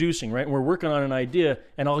live producing, right? And we're working on an idea,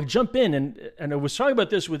 and I'll jump in and I was talking about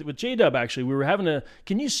this with J-Dub actually. We were having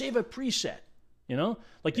can you save a preset?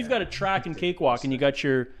 Like you've got a track in Cakewalk and you got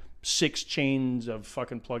your 6 chains of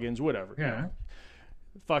fucking plugins, whatever. Yeah.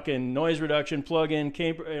 Fucking noise reduction, plug-in,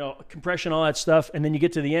 compression, all that stuff, and then you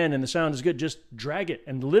get to the end and the sound is good. Just drag it,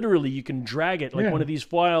 and literally you can drag it like one of these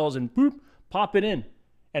files and boop, pop it in,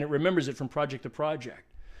 and it remembers it from project to project.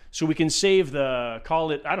 So we can save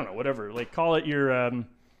call it your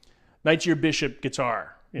Knights Your Bishop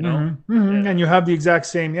guitar, and you have the exact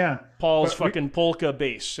same Paul's fucking polka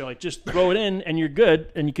bass. So like just throw it in and you're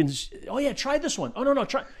good, and you can try this one. Oh no,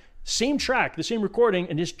 try. Same track, the same recording,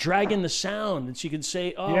 and just drag in the sound, and so you can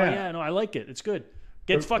say, I like it. It's good.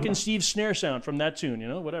 Get fucking Steve's snare sound from that tune,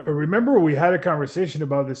 whatever. But remember, we had a conversation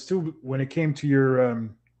about this too when it came to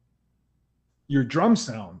your drum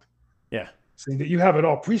sound. Yeah. Saying that you have it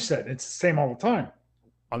all preset. It's the same all the time.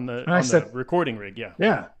 On the recording rig, yeah.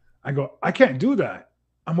 Yeah. I go, I can't do that.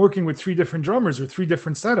 I'm working with 3 different drummers or 3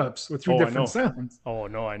 different setups with 3 different sounds. Oh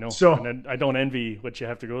no, I know. So and I don't envy what you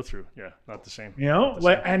have to go through. Yeah, not the same.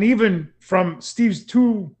 And even from Steve's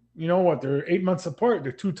 2, they're 8 months apart.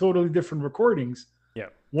 They're 2 totally different recordings. Yeah.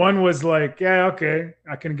 One was like, I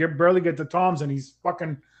can barely get the toms, and he's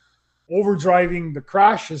fucking overdriving the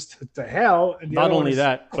crashes to hell. And not only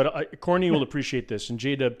that, but Corny will appreciate this, and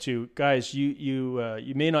J-Dub too. Guys,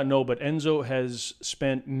 you may not know, but Enzo has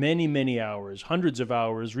spent many hours, hundreds of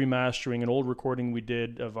hours, remastering an old recording we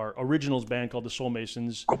did of our originals band called the Soul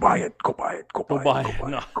Masons. Go buy it.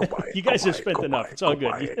 No, you guys have spent enough. It's all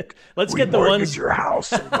good. Let's get the ones. Your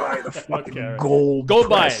house and buy the fucking gold. Go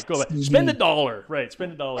buy it. Spend $1. Right,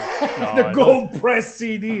 spend $1. No, the gold press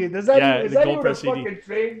CD. Is that even a fucking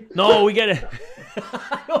thing? No. We get it.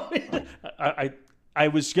 I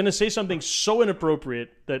was gonna say something so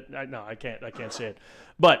inappropriate that I can't say it.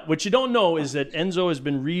 But what you don't know is that Enzo has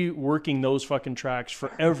been reworking those fucking tracks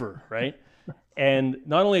forever, right? And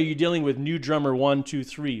not only are you dealing with new drummer 1, 2,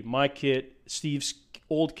 3, my kit, Steve's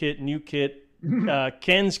old kit, new kit,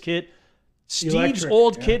 Ken's kit, Steve's Electric,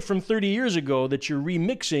 old yeah. kit from 30 years ago that you're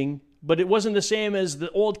remixing, but it wasn't the same as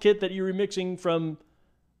the old kit that you're remixing from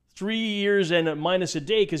 3 years and minus a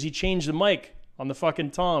day because he changed the mic on the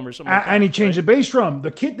fucking tom or something like that. And he changed the bass drum.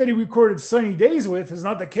 The kit that he recorded Sunny Days with is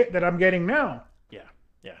not the kit that I'm getting now. Yeah,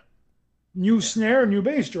 yeah. New snare, new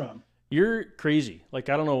bass drum. You're crazy. Like,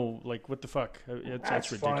 I don't know, like, what the fuck? That's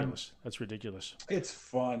fun. ridiculous. That's ridiculous. It's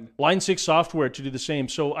fun. Line 6 software to do the same.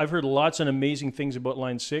 So I've heard lots and amazing things about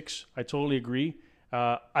Line 6. I totally agree.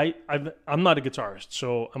 I'm not a guitarist,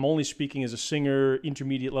 so I'm only speaking as a singer,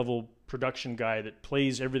 intermediate level production guy that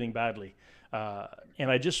plays everything badly.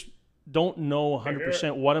 And I just don't know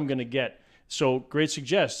 100% what I'm going to get. So great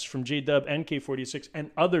suggests from J-Dub and K46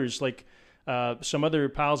 and others, like some other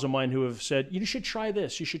pals of mine who have said, you should try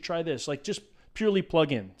this, you should try this. Like just purely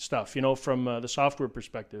plug-in stuff, from the software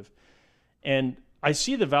perspective. And I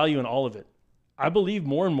see the value in all of it. I believe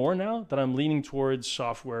more and more now that I'm leaning towards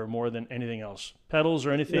software more than anything else. Pedals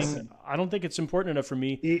or anything, listen, I don't think it's important enough for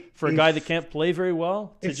me, for a guy that can't play very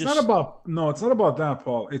well. It's not about that,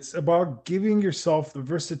 Paul. It's about giving yourself the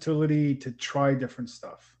versatility to try different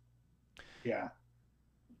stuff. Yeah.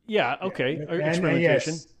 Yeah, okay. Yeah.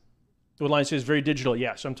 Experimentation. Yes. The line says very digital.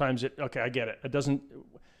 Yeah, sometimes I get it. It doesn't,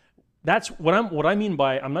 that's what I mean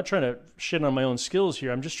by, I'm not trying to shit on my own skills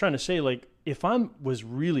here. I'm just trying to say, like, if I was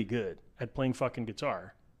really good at playing fucking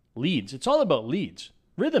guitar, leads, it's all about leads.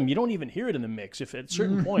 Rhythm, you don't even hear it in the mix if at a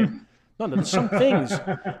certain point. No, there's some things.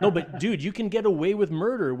 No, but dude, you can get away with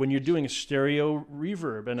murder when you're doing a stereo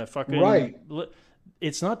reverb and a fucking... Right.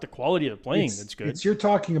 It's not the quality of the playing that's good. You're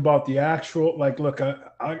talking about the actual, like, look,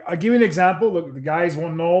 I'll give you an example. Look, the guys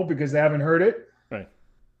won't know because they haven't heard it. Right.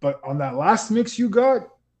 But on that last mix you got,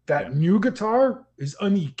 that new guitar is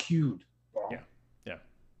un-EQ'd. Yeah. Yeah.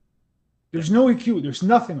 There's no EQ. There's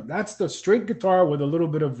nothing. That's the straight guitar with a little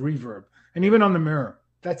bit of reverb. And even on the mirror.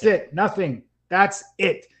 That's it. Nothing. That's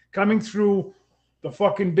it. Coming through the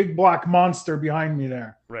fucking big black monster behind me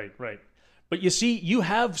there. Right, right. But you see, you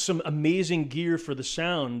have some amazing gear for the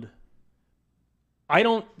sound. I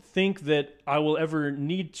don't think that I will ever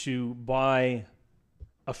need to buy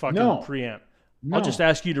a fucking preamp. No. I'll just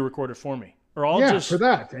ask you to record it for me. Or I'll just for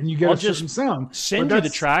that. And you get a certain sound. Send you the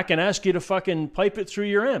track and ask you to fucking pipe it through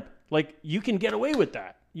your amp. Like, you can get away with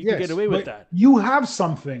that. You can get away with that. You have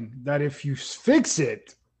something that if you fix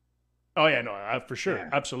it. Oh, yeah, no, for sure. Yeah.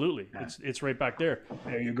 Absolutely. Yeah. It's right back there.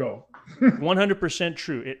 There you go. 100%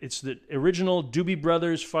 true. It's the original Doobie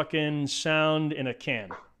Brothers fucking sound in a can.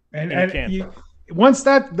 Once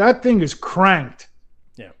that thing is cranked,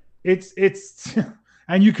 it's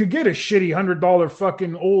and you could get a shitty $100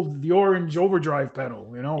 fucking the orange overdrive pedal,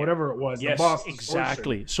 whatever it was. Yes,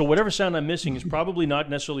 exactly. So whatever sound I'm missing is probably not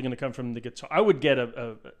necessarily going to come from the guitar. I would get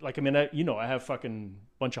I have fucking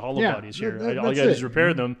bunch of hollow bodies here. All you got to do is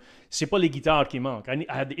repair them. C'est pas les guitares qui manquent.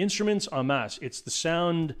 I have the instruments en masse. It's the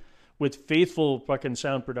sound with faithful fucking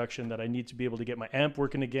sound production that I need to be able to get my amp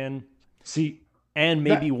working again. See. And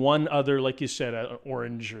maybe one other, like you said, an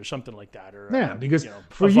orange or something like that, or because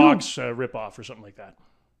for a Vox ripoff or something like that.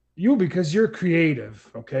 Because you're creative,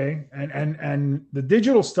 okay, and the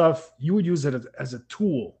digital stuff you would use it as a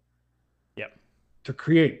tool, to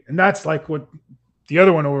create, and that's like what the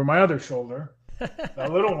other one over my other shoulder,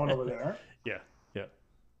 that little one over there,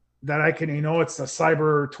 that I can, it's a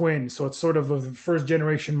Cyber Twin, so it's sort of the first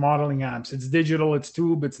generation modeling amps. It's digital, it's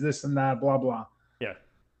tube, it's this and that, blah blah.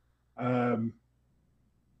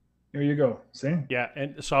 There you go. See? Yeah,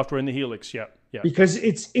 and the software in the Helix. Yeah. Because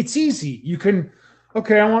it's easy. You can,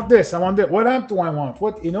 okay, I want this. I want that. What amp do I want?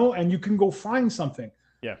 What, and you can go find something.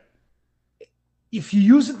 Yeah. If you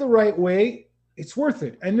use it the right way, it's worth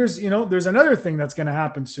it. And there's another thing that's going to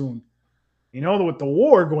happen soon. With the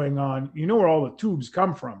war going on, where all the tubes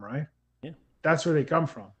come from, right? Yeah. That's where they come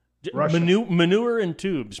from. Manure and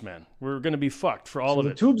tubes, man. We're going to be fucked for all of it.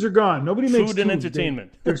 The tubes are gone. Nobody makes food and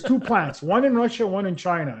entertainment. There's 2 plants, one in Russia, one in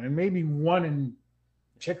China, and maybe one in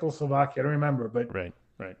Czechoslovakia. I don't remember, but right.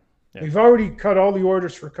 Yeah. We've already cut all the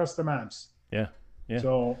orders for custom amps. Yeah.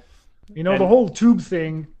 So, the whole tube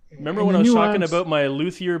thing. Remember when I was talking about my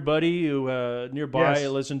luthier buddy who nearby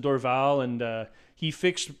lives in Dorval, and he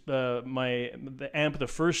fixed the amp the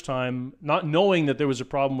first time, not knowing that there was a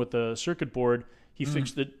problem with the circuit board. He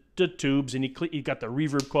fixed the tubes, and he got the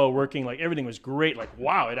reverb coil working. Like, everything was great. Like,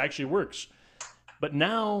 wow, it actually works. But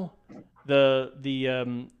now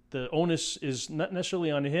the onus is not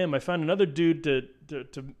necessarily on him. I found another dude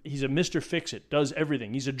he's a Mr. Fix-It, does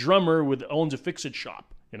everything. He's a drummer owns a Fix-It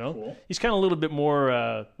shop. Cool. He's kind of a little bit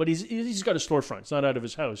more, but he's got a storefront. It's not out of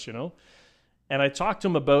his house, And I talked to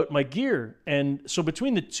him about my gear, and so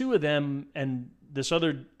between the two of them and this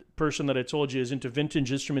other person that I told you is into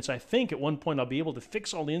vintage instruments. I think at one point I'll be able to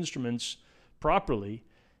fix all the instruments properly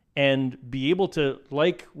and be able to,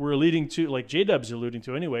 like we're alluding to, like J-Dub's alluding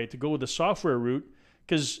to anyway, to go with the software route,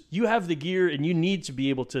 because you have the gear and you need to be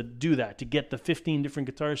able to do that, to get the 15 different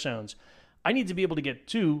guitar sounds. I need to be able to get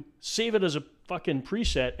 2, save it as a fucking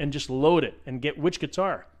preset, and just load it and get which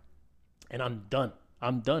guitar. And I'm done.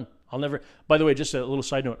 I'm done. I'll never... By the way, just a little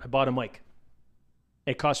side note. I bought a mic.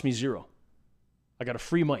 It cost me $0. I got a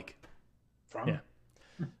free mic. From? Yeah.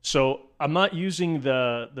 So I'm not using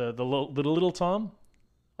the little tom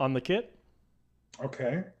on the kit.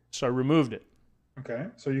 Okay. So I removed it. Okay.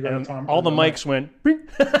 So you got a tom. All the mics went.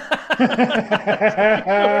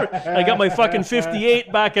 I got my fucking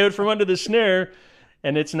 58 back out from under the snare,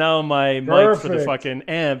 and it's now my mic for the fucking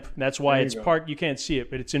amp. That's why it's parked. You can't see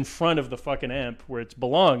it, but it's in front of the fucking amp where it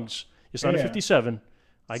belongs. It's not a 57.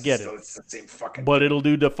 I get it. It's the same fucking but it'll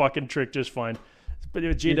do the fucking trick just fine.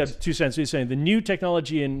 But J-Dub, 2 cents. He's saying the new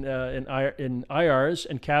technology in IRs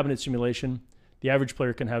and cabinet simulation, the average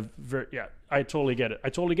player can have I totally get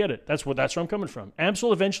it. That's where I'm coming from. Amps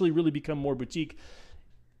will eventually really become more boutique,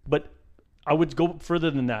 but I would go further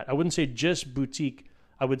than that. I wouldn't say just boutique.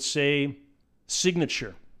 I would say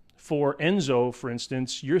signature. For Enzo, for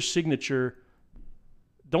instance, your signature,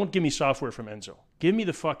 don't give me software from Enzo. Give me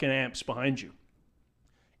the fucking amps behind you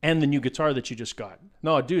and the new guitar that you just got.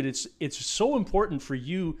 No, dude, it's so important for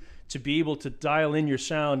you to be able to dial in your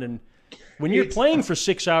sound. And when you're playing for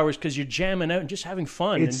 6 hours because you're jamming out and just having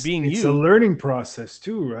fun and being you. It's a learning process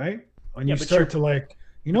too, right? When you start to like,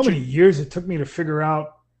 you know how many years it took me to figure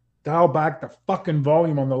out, dial back the fucking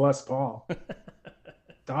volume on the Les Paul.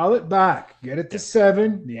 Dial it back. Get it to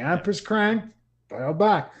 7. The amp is cranked. Dial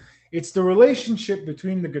back. It's the relationship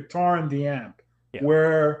between the guitar and the amp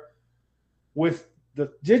where with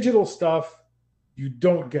the digital stuff, you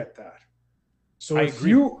don't get that. So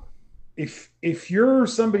if you're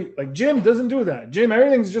somebody like Jim doesn't do that. Jim,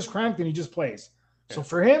 everything's just cranked and he just plays. Yeah. So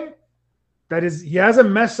for him, he has a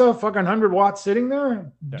Mesa fucking 100 watts sitting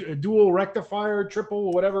there, dual rectifier,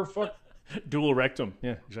 triple, whatever fuck. Dual rectum.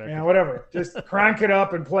 Yeah, exactly. Yeah, whatever. Just crank it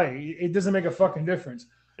up and play. It doesn't make a fucking difference.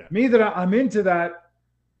 Yeah. Me, I'm into that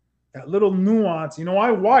little nuance. You know,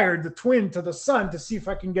 I wired the twin to the sun to see if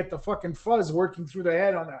I can get the fucking fuzz working through the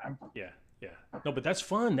head on that. Yeah. No, but that's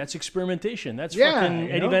fun. That's experimentation. That's fucking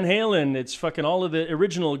Eddie Van Halen. It's fucking all of the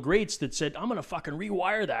original greats that said, I'm going to fucking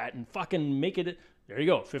rewire that and fucking make it. There you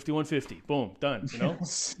go. 5150. Boom. Done. You know?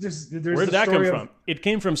 Where did that come from? It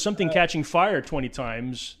came from something catching fire 20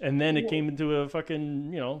 times, and then it came into a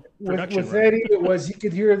fucking, production. With Eddie, it was, he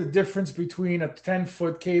could hear the difference between a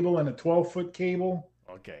 10-foot cable and a 12-foot cable.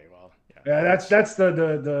 Okay, well, yeah, that's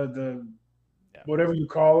the whatever you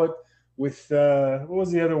call it. With what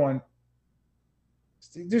was the other one?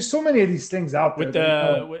 There's so many of these things out there.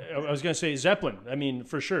 I was gonna say Zeppelin. I mean,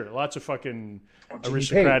 for sure, lots of fucking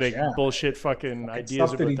aristocratic bullshit, fucking ideas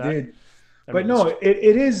stuff about that he did. But no,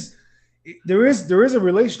 there is a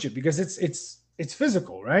relationship because it's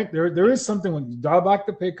physical, right? There is something when you dial back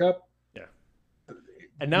the pickup. Yeah.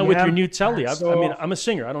 And now with your new Telly, I'm a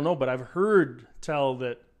singer. I don't know, but I've heard tell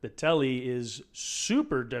that the Telly is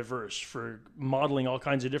super diverse for modeling all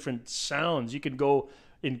kinds of different sounds. You could go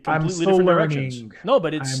in completely different directions. No,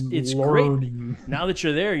 but it's great. Now that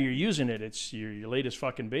you're there, you're using it. It's your latest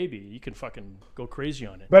fucking baby. You can fucking go crazy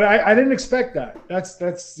on it. But I didn't expect that.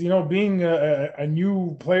 That's being a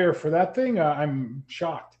new player for that thing, I'm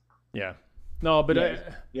shocked. Yeah. No, but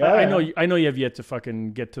I know you have yet to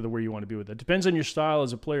fucking get to where you want to be with it. Depends on your style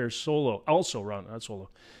as a player. Solo, also, not solo.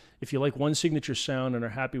 If you like one signature sound and are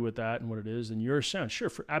happy with that and what it is, then your sound,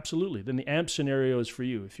 sure, absolutely. Then the amp scenario is for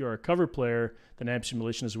you. If you're a cover player, then amp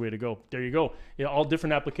simulation is the way to go. There you go. All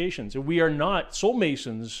different applications. And we are not, Soul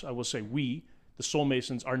Masons, I will say the Soul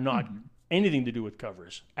Masons are not anything to do with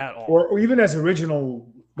covers at all. Or even as original,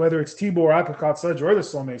 whether it's Tibor, Apricot Sledge, or the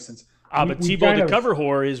Soul Masons. But Tibor the cover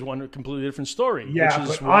whore is one completely different story. Yeah, which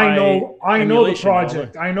is but I know the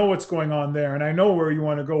project. I know what's going on there, and I know where you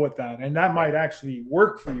want to go with that, and that might actually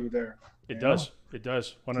work for you there. It does,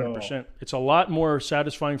 100%. It's a lot more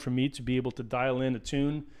satisfying for me to be able to dial in a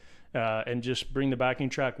tune and just bring the backing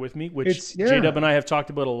track with me, which J-Dub and I have talked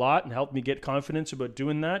about a lot and helped me get confidence about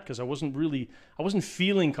doing that because I wasn't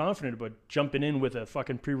feeling confident about jumping in with a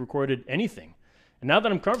fucking pre-recorded anything. And now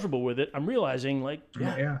that I'm comfortable with it, I'm realizing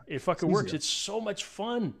it fucking works. It's so much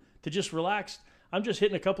fun to just relax. I'm just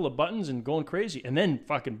hitting a couple of buttons and going crazy. And then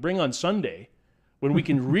fucking bring on Sunday when we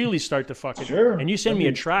can really start to fucking... Sure. And you send me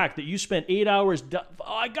a track that you spent 8 hours...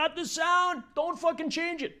 I got the sound. Don't fucking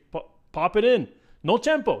change it. Pop it in. No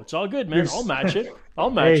tempo. It's all good, man. I'll match it.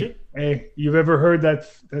 I'll match it. Hey, you've ever heard that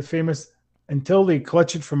famous... until they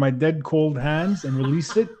clutch it from my dead cold hands and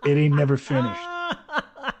release it, it ain't never finished.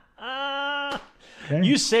 Okay?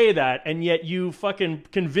 You say that, and yet you fucking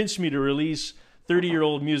convinced me to release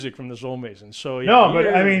 30-year-old music from the Soul Masons. So yeah, no,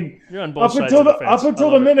 but I mean, you're on both sides of the fence. Up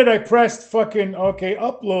until the minute I pressed fucking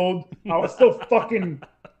upload, I was still fucking.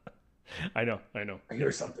 I know. I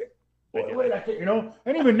hear something. Wait, I can't,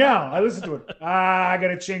 and even now I listen to it. I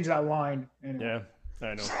gotta change that line. Anyway. Yeah,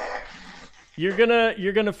 I know. You're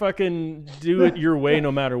gonna fucking do it your way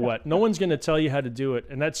no matter what. No one's gonna tell you how to do it,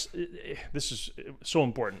 and this is so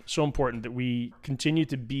important. So important that we continue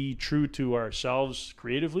to be true to ourselves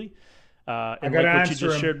creatively. And I gotta like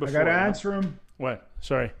answer him. I gotta answer him. What?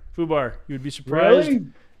 Sorry, Fubar. You would be surprised. Really?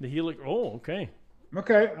 The Helix. Oh, okay.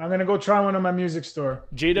 Okay, I'm gonna go try one at my music store.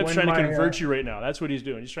 J-Dub's trying to convert you right now. That's what he's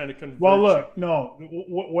doing. He's trying to convert. Well, look, no.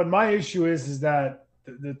 What my issue is that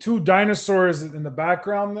the two dinosaurs in the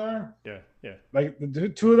background there. Yeah. Like the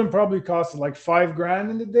two of them probably cost like $5,000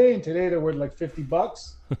 in the day, and today they're worth like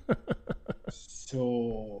 $50.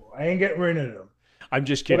 So I ain't getting rid of them. I'm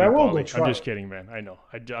just kidding. But I will Paulie. go try. I'm just kidding, man. I know.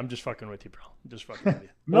 I'm just fucking with you, bro. I'm just fucking with you.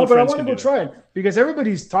 No, but I want to go try it because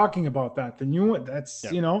everybody's talking about that. The new one. That's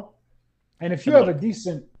And if you have a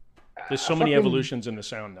decent, there's so many evolutions in the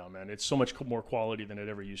sound now, man. It's so much more quality than it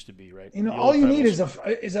ever used to be, right? All you need is a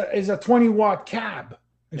 20-watt cab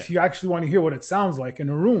if you actually want to hear what it sounds like in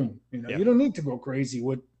a room. You don't need to go crazy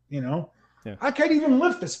with. I can't even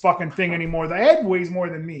lift this fucking thing anymore. The head weighs more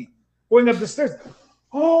than me going up the stairs.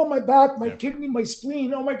 Oh, my back, my kidney, my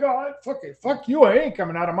spleen. Oh my God, fuck you. I ain't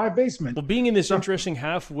coming out of my basement. Well, being in this interesting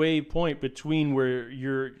halfway point between where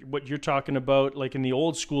what you're talking about, like in the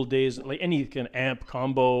old school days, like any kind of amp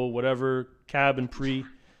combo, whatever, cab and pre,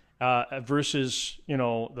 versus,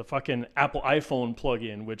 the fucking Apple iPhone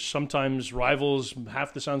plug-in, which sometimes rivals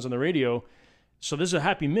half the sounds on the radio. So this is a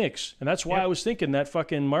happy mix. And that's why I was thinking that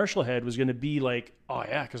fucking Marshall head was going to be like, oh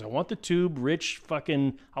yeah, because I want the tube, rich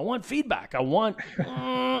fucking, I want feedback. I want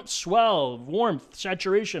swell, warmth,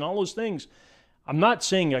 saturation, all those things. I'm not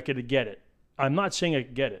saying I could get it.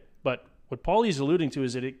 But what Paulie's alluding to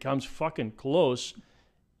is that it comes fucking close.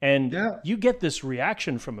 And you get this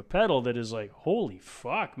reaction from a pedal that is like, holy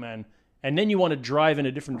fuck, man. And then you want to drive in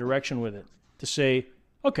a different direction with it to say,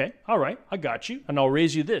 okay, all right, I got you. And I'll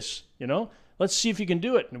raise you this, Let's see if you can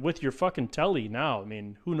do it. And with your fucking telly now, I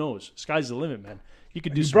mean, who knows? Sky's the limit, man. You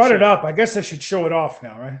could do. You brought it up. I guess I should show it off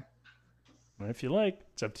now, right? If you like,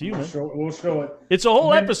 it's up to you, man. We'll show it. It's a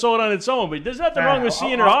whole episode on its own, but there's nothing wrong with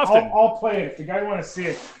seeing it often. I'll play it if you guys want to see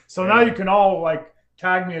it. So now you can all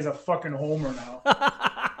tag me as a fucking homer now.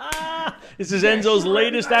 This is Enzo's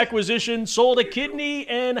latest acquisition. Sold a kidney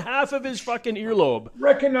and half of his fucking earlobe.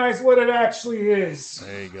 Recognize what it actually is.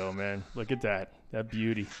 There you go, man. Look at that. That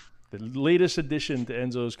beauty. The latest addition to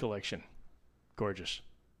Enzo's collection. Gorgeous.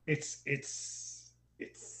 It's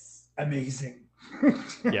amazing.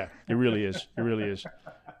 Yeah, it really is. It really is.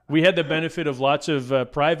 We had the benefit of lots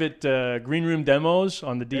of private green room demos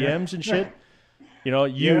on the DMs and shit.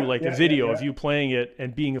 A video of you playing it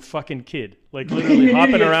and being a fucking kid. Like literally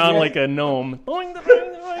hopping around like a gnome.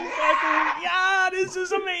 Yeah, this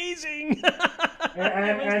is amazing.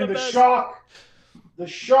 and the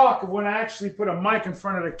shock of when I actually put a mic in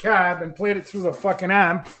front of the cab and played it through the fucking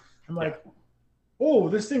amp. I'm like, oh,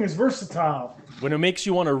 this thing is versatile. When it makes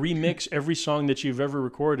you want to remix every song that you've ever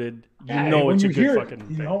recorded, it's a good fucking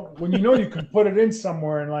thing. When you can put it in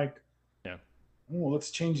somewhere and let's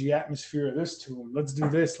change the atmosphere of this tune. Let's do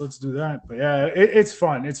this. Let's do that. But yeah, it's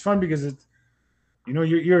fun. It's fun because your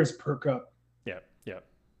ears perk up. Yeah.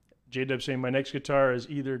 J-Dub saying my next guitar is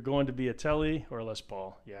either going to be a Tele or a Les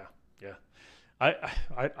Paul. Yeah.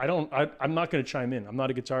 I'm not going to chime in. I'm not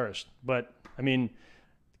a guitarist, but I mean,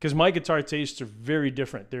 because my guitar tastes are very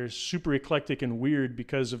different. They're super eclectic and weird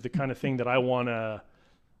because of the kind of thing that I want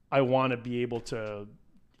to be able to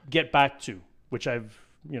get back to, which I've,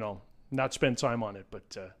 not spent time on it,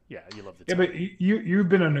 but you love the Tele. Yeah, but you've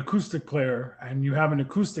been an acoustic player and you have an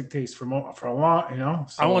acoustic taste for a lot,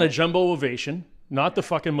 So. I want a Jumbo Ovation. Not the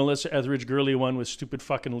fucking Melissa Etheridge girly one with stupid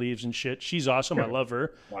fucking leaves and shit. She's awesome. I love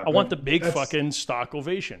her. Wow, I want the big fucking stock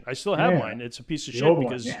Ovation. I still have mine. It's a piece of shit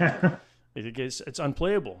because it's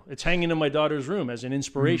unplayable. It's hanging in my daughter's room as an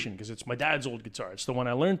inspiration because it's my dad's old guitar. It's the one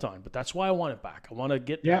I learned on. But that's why I want it back. I want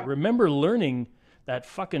to remember learning that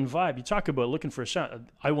fucking vibe. You talk about looking for a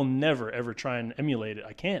sound. I will never, ever try and emulate it.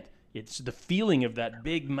 I can't. It's the feeling of that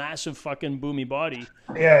big, massive, fucking boomy body.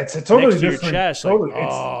 Yeah, it's a totally next to different. Your chest. Totally,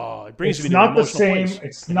 it brings me to not the same. Place.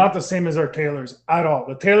 It's not the same as our Taylors at all.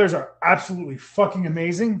 The Taylors are absolutely fucking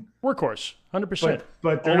amazing. Workhorse, 100%.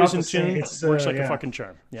 But they're always not in the same. tune. Works like a fucking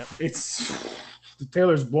charm. Yeah. The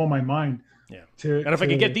Taylors blow my mind. Yeah. To, and if I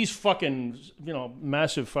could get these fucking,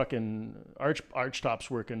 massive fucking arch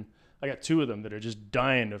tops working, I got 2 of them that are just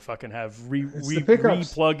dying to fucking have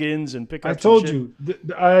re-plug-ins and pickups. I told you.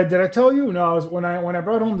 Did I tell you? No, when I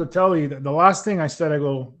brought home the telly, the last thing I said, I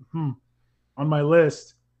go, on my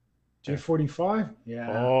list, J45?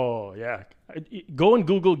 Yeah. Oh, yeah. Go and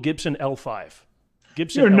Google Gibson L5.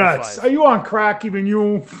 Gibson You're L5. nuts. Are you on crack, even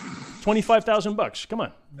you? $25,000. Come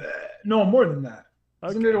on. No, more than that. Okay.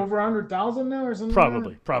 Isn't it over 100,000 now or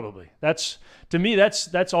something? Probably. That's, to me,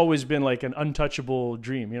 that's always been like an untouchable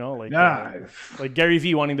dream, like Gary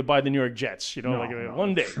Vee wanting to buy the New York Jets,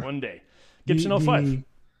 one day. Gibson L5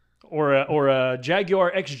 or a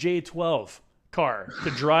Jaguar XJ12 car to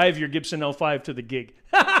drive your Gibson L5 to the gig.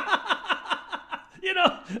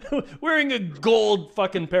 Wearing a gold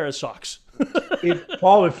fucking pair of socks.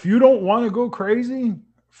 Paul, if you don't want to go crazy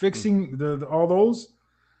fixing all those,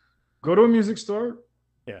 go to a music store.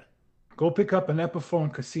 Yeah. Go pick up an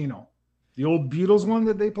Epiphone Casino. The old Beatles one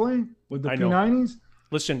that they play with the P90s.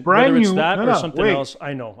 Listen, brand whether it's new, that or something else,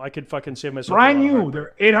 I know. I could fucking save myself. Brand new.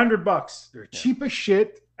 They're $800. They're cheap as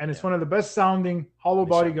shit, and it's one of the best sounding hollow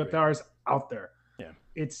body guitars out there. Yeah.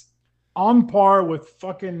 It's on par with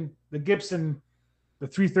fucking the Gibson, the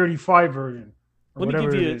 335 version. Let me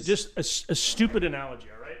give you just a stupid analogy,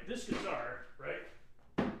 all right? This guitar, right?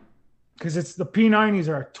 Because it's the P90s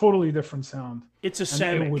are a totally different sound. It's a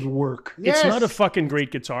Samick. It would work. It's not a fucking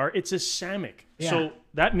great guitar. It's a Samick. Yeah. So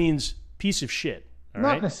that means piece of shit.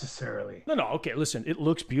 Not necessarily. No. Okay, listen. It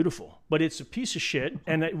looks beautiful, but it's a piece of shit,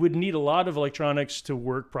 and it would need a lot of electronics to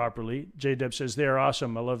work properly. J-Deb says they're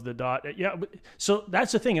awesome. I love the Dot. Yeah, so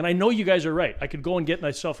that's the thing, and I know you guys are right. I could go and get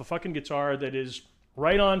myself a fucking guitar that is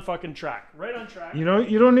right on fucking track. Right on track. You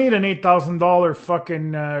don't need an $8,000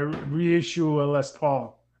 fucking reissue Les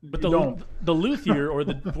Paul. But the luthier or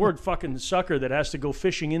the bored fucking sucker that has to go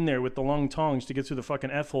fishing in there with the long tongs to get through the fucking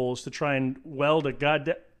F-holes to try and weld a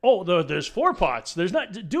goddamn... Oh, there's 4 pots. There's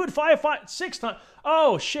not... Do it 5, 6 times.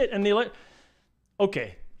 Oh, shit. And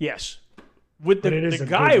okay, yes. The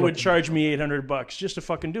guy would charge me $800 just to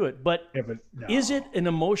fucking do it. But, no. Is it an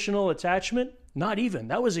emotional attachment? Not even.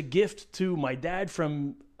 That was a gift to my dad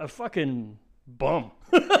from a fucking bum.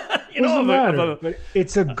 But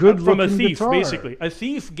it's a good from a looking thief, guitar. basically. A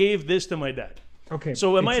thief gave this to my dad. Okay.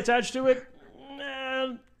 So am I attached to it?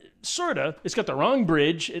 Sorta. It's got the wrong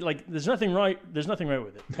bridge. There's nothing right. There's nothing right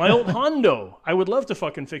with it. My old Hondo. I would love to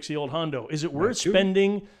fucking fix the old Hondo. Is it worth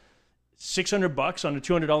spending $600 on a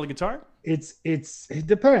 $200 guitar? It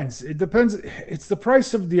depends. It depends. It's the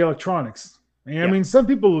price of the electronics. I mean, some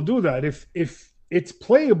people will do that if it's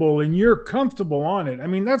playable and you're comfortable on it. I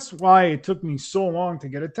mean, that's why it took me so long to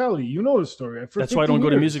get a telly. You know the story. That's why I don't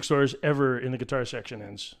go to music stores ever in the guitar section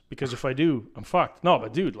ends. Because if I do, I'm fucked. No,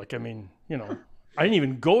 but dude, I didn't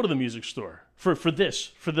even go to the music store for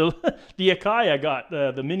this. For the Akai I got,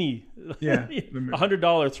 the mini,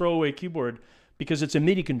 $100 throwaway keyboard because it's a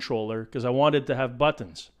MIDI controller because I wanted to have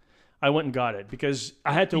buttons. I went and got it because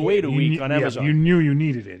I had to wait a week on Amazon. You knew you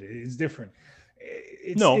needed it. It's different.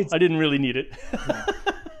 I didn't really need it.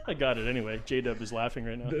 I got it anyway. J-Dub is laughing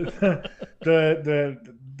right now.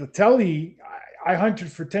 The telly, I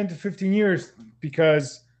hunted for 10 to 15 years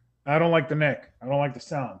because I don't like the neck. I don't like the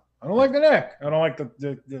sound. I don't like the neck. I don't like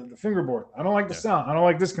the fingerboard. I don't like the sound. I don't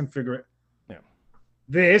like this configuration. Yeah.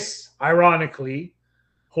 This, ironically,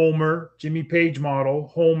 Homer, Jimmy Page model,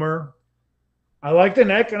 Homer. I like the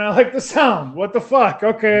neck and I like the sound. What the fuck?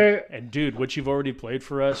 Okay. And dude, what you've already played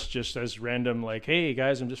for us, just as random, hey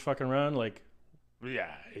guys, I'm just fucking around.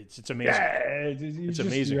 It's amazing. Yeah, it's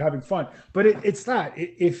amazing. You're having fun. But it's that.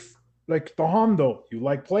 If like the Hondo, you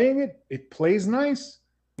like playing it, it plays nice.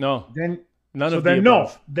 No. Then none of the above.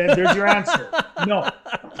 No. Then there's your answer. No.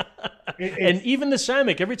 And even the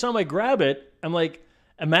Samick, every time I grab it, I'm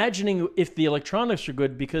imagining if the electronics are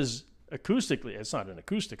good because acoustically, it's not an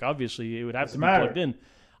acoustic. Obviously, it would have to be plugged in.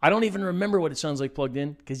 I don't even remember what it sounds like plugged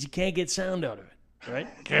in because you can't get sound out of it,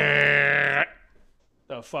 right?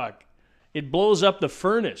 The fuck. It blows up the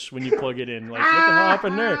furnace when you plug it in. What the hell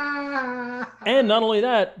happened there? And not only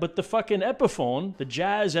that, but the fucking Epiphone, the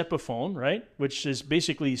Jazz Epiphone, right? Which is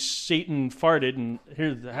basically Satan farted, and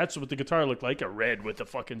that's what the guitar looked like, a red with a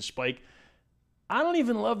fucking spike. I don't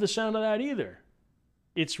even love the sound of that either.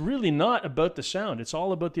 It's really not about the sound. It's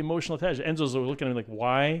all about the emotional attachment. Enzo's looking at me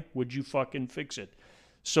why would you fucking fix it?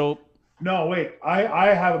 So... No, wait.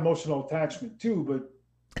 I have emotional attachment too, but...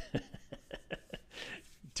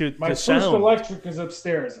 My first electric is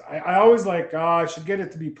upstairs. I always I should get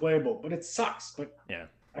it to be playable, but it sucks. But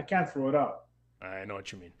I can't throw it out. I know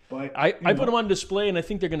what you mean. But I put them on display, and I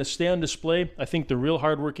think they're going to stay on display. I think the real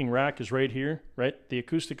hardworking rack is right here, right? The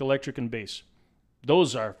acoustic, electric, and bass.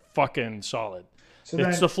 Those are fucking solid. So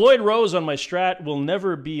It's the Floyd Rose on my Strat will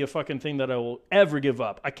never be a fucking thing that I will ever give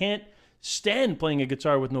up. I can't stand playing a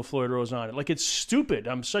guitar with no Floyd Rose on it. Like, it's stupid.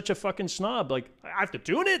 I'm such a fucking snob. Like, I have to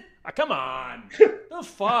tune it? Come on. The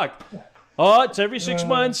fuck? Oh, it's every 6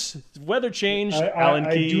 months. Weather change. Alan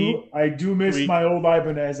Key. I do miss my old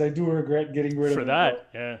Ibanez. I do regret getting rid of it. For that,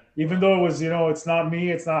 yeah. Even though it was, it's not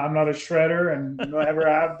me. I'm not a shredder and never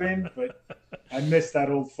have been, but I miss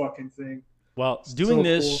that old fucking thing. Well, doing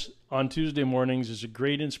this on Tuesday mornings is a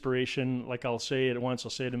great inspiration. Like, I'll say it once,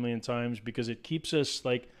 I'll say it a million times, because it keeps us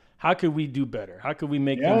like, how could we do better? How could we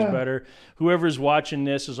make things better? Whoever's watching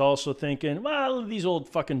this is also thinking, well, these old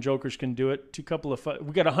fucking jokers can do it.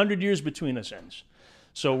 We got 100 years between us ends.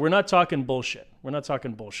 So we're not talking bullshit. We're not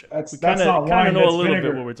talking bullshit. That's kind not wine, of know that's a little vinegar.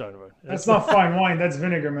 bit what we're talking about. That's not fine wine. That's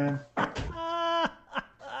vinegar, man.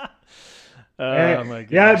 Oh my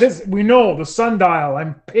God. Yeah, we know the sundial.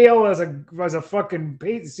 I'm pale as a fucking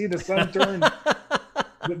paint. See the sun turn.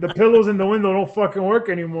 the pillows in the window don't fucking work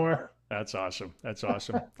anymore. That's awesome. That's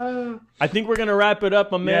awesome. I think we're gonna wrap it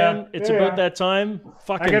up, my man. It's about that time.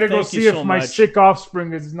 Fucking, I gotta go see if my much. sick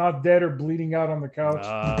offspring is not dead or bleeding out on the couch.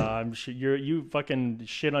 I'm sure you fucking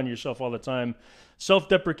shit on yourself all the time.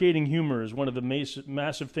 Self-deprecating humor is one of the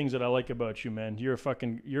massive things that I like about you, man.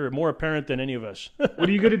 You're more apparent than any of us. What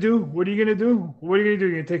are you gonna do? What are you gonna do? What are you gonna do?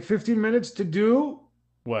 You're gonna take 15 minutes to do?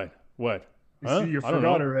 What? Huh? You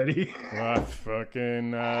forgot already.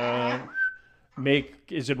 Fucking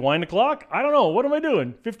is it wind o'clock? I don't know. What am I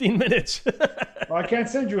doing? 15 minutes. Well, I can't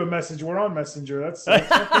send you a message. We're on Messenger. That's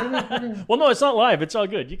well, no, it's not live. It's all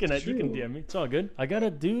good. You can DM me. It's all good. I gotta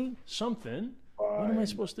do something. What am I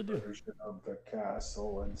supposed to do? Of the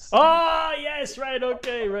castle and oh, yes, right.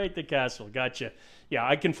 Okay, right. The castle. Gotcha. Yeah,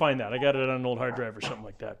 I can find that. I got it on an old hard drive or something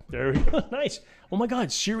like that. There we go. Nice. Oh my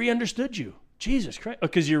God, Siri understood you. Jesus Christ.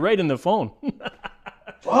 Because you're right in the phone.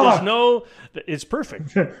 It's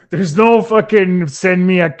perfect. There's no fucking send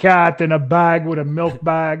me a cat in a bag with a milk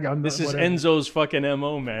bag. This is Enzo's fucking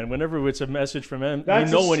MO, man. Whenever it's a message from him, you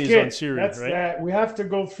know when he's on Siri, right? We have to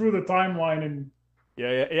go through the timeline and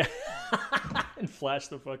yeah. And flash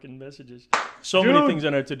the fucking messages. So many things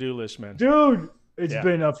on our to-do list, man. Dude, it's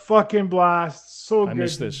been a fucking blast. So I good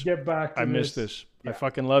miss this. to get back to I miss this. Yeah. I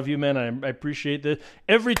fucking love you, man. I appreciate this.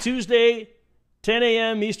 Every Tuesday, 10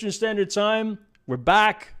 a.m. Eastern Standard Time, we're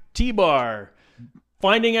back. T-Bar.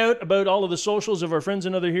 Finding out about all of the socials of our friends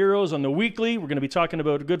and other heroes on the weekly. We're going to be talking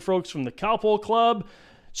about good folks from the Cowpole Club.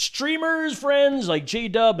 Streamers, friends like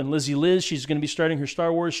J-Dub and Lizzie Liz. She's going to be starting her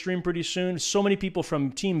Star Wars stream pretty soon. So many people from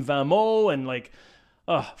Team Vamo and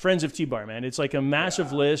friends of T-Bar, man. It's like a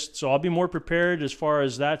massive list. So I'll be more prepared as far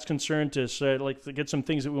as that's concerned to get some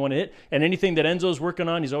things that we want to hit. And anything that Enzo's working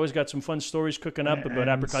on, he's always got some fun stories cooking up about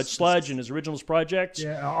Apricot Sludge and his originals projects.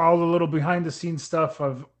 Yeah, all the little behind-the-scenes stuff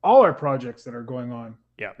of all our projects that are going on.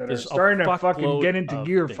 Yeah, that are starting to fucking get into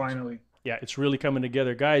gear finally. Yeah, it's really coming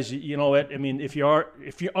together. Guys, you know what? I mean, if you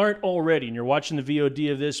aren't already and you're watching the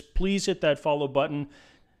VOD of this, please hit that follow button.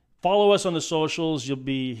 Follow us on the socials. You'll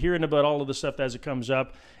be hearing about all of the stuff as it comes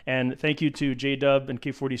up. And thank you to J-Dub and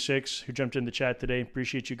K46 who jumped in the chat today.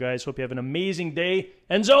 Appreciate you guys. Hope you have an amazing day.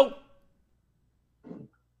 Enzo!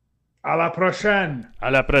 À la prochaine.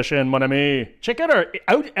 À la prochaine, mon ami. Check out our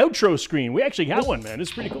outro screen. We actually got one, man.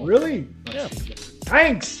 It's pretty cool. Really? Yeah.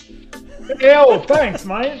 Thanks. Thanks,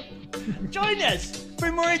 man. Join us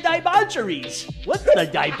for more debaucheries. What's the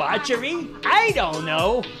debauchery? I don't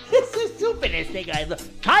know. This is the stupidest thing I love.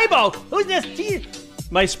 Tybo, who's this?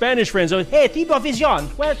 My Spanish friends. Hey, Thibaut Vision.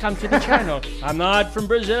 Welcome to the channel. I'm not from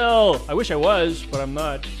Brazil. I wish I was, but I'm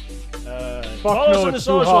not. Follow us on the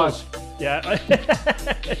socials. Yeah.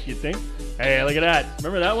 You think? Hey, look at that.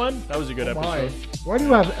 Remember that one? That was a good episode. Why do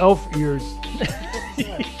you have elf ears?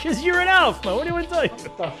 Because you're an elf, man. What do you want to tell you?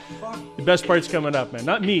 What the fuck? The best part's coming up, man.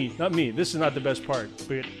 Not me. This is not the best part.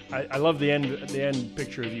 But I love the end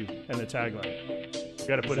picture of you and the tagline. You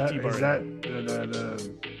got to put a T-bar in. Is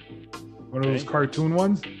that one of those cartoon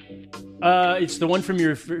ones? It's the one from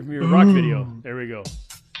your rock video. There we go.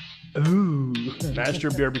 Ooh. Master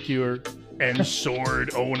barbecuer and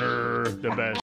sword owner, the best.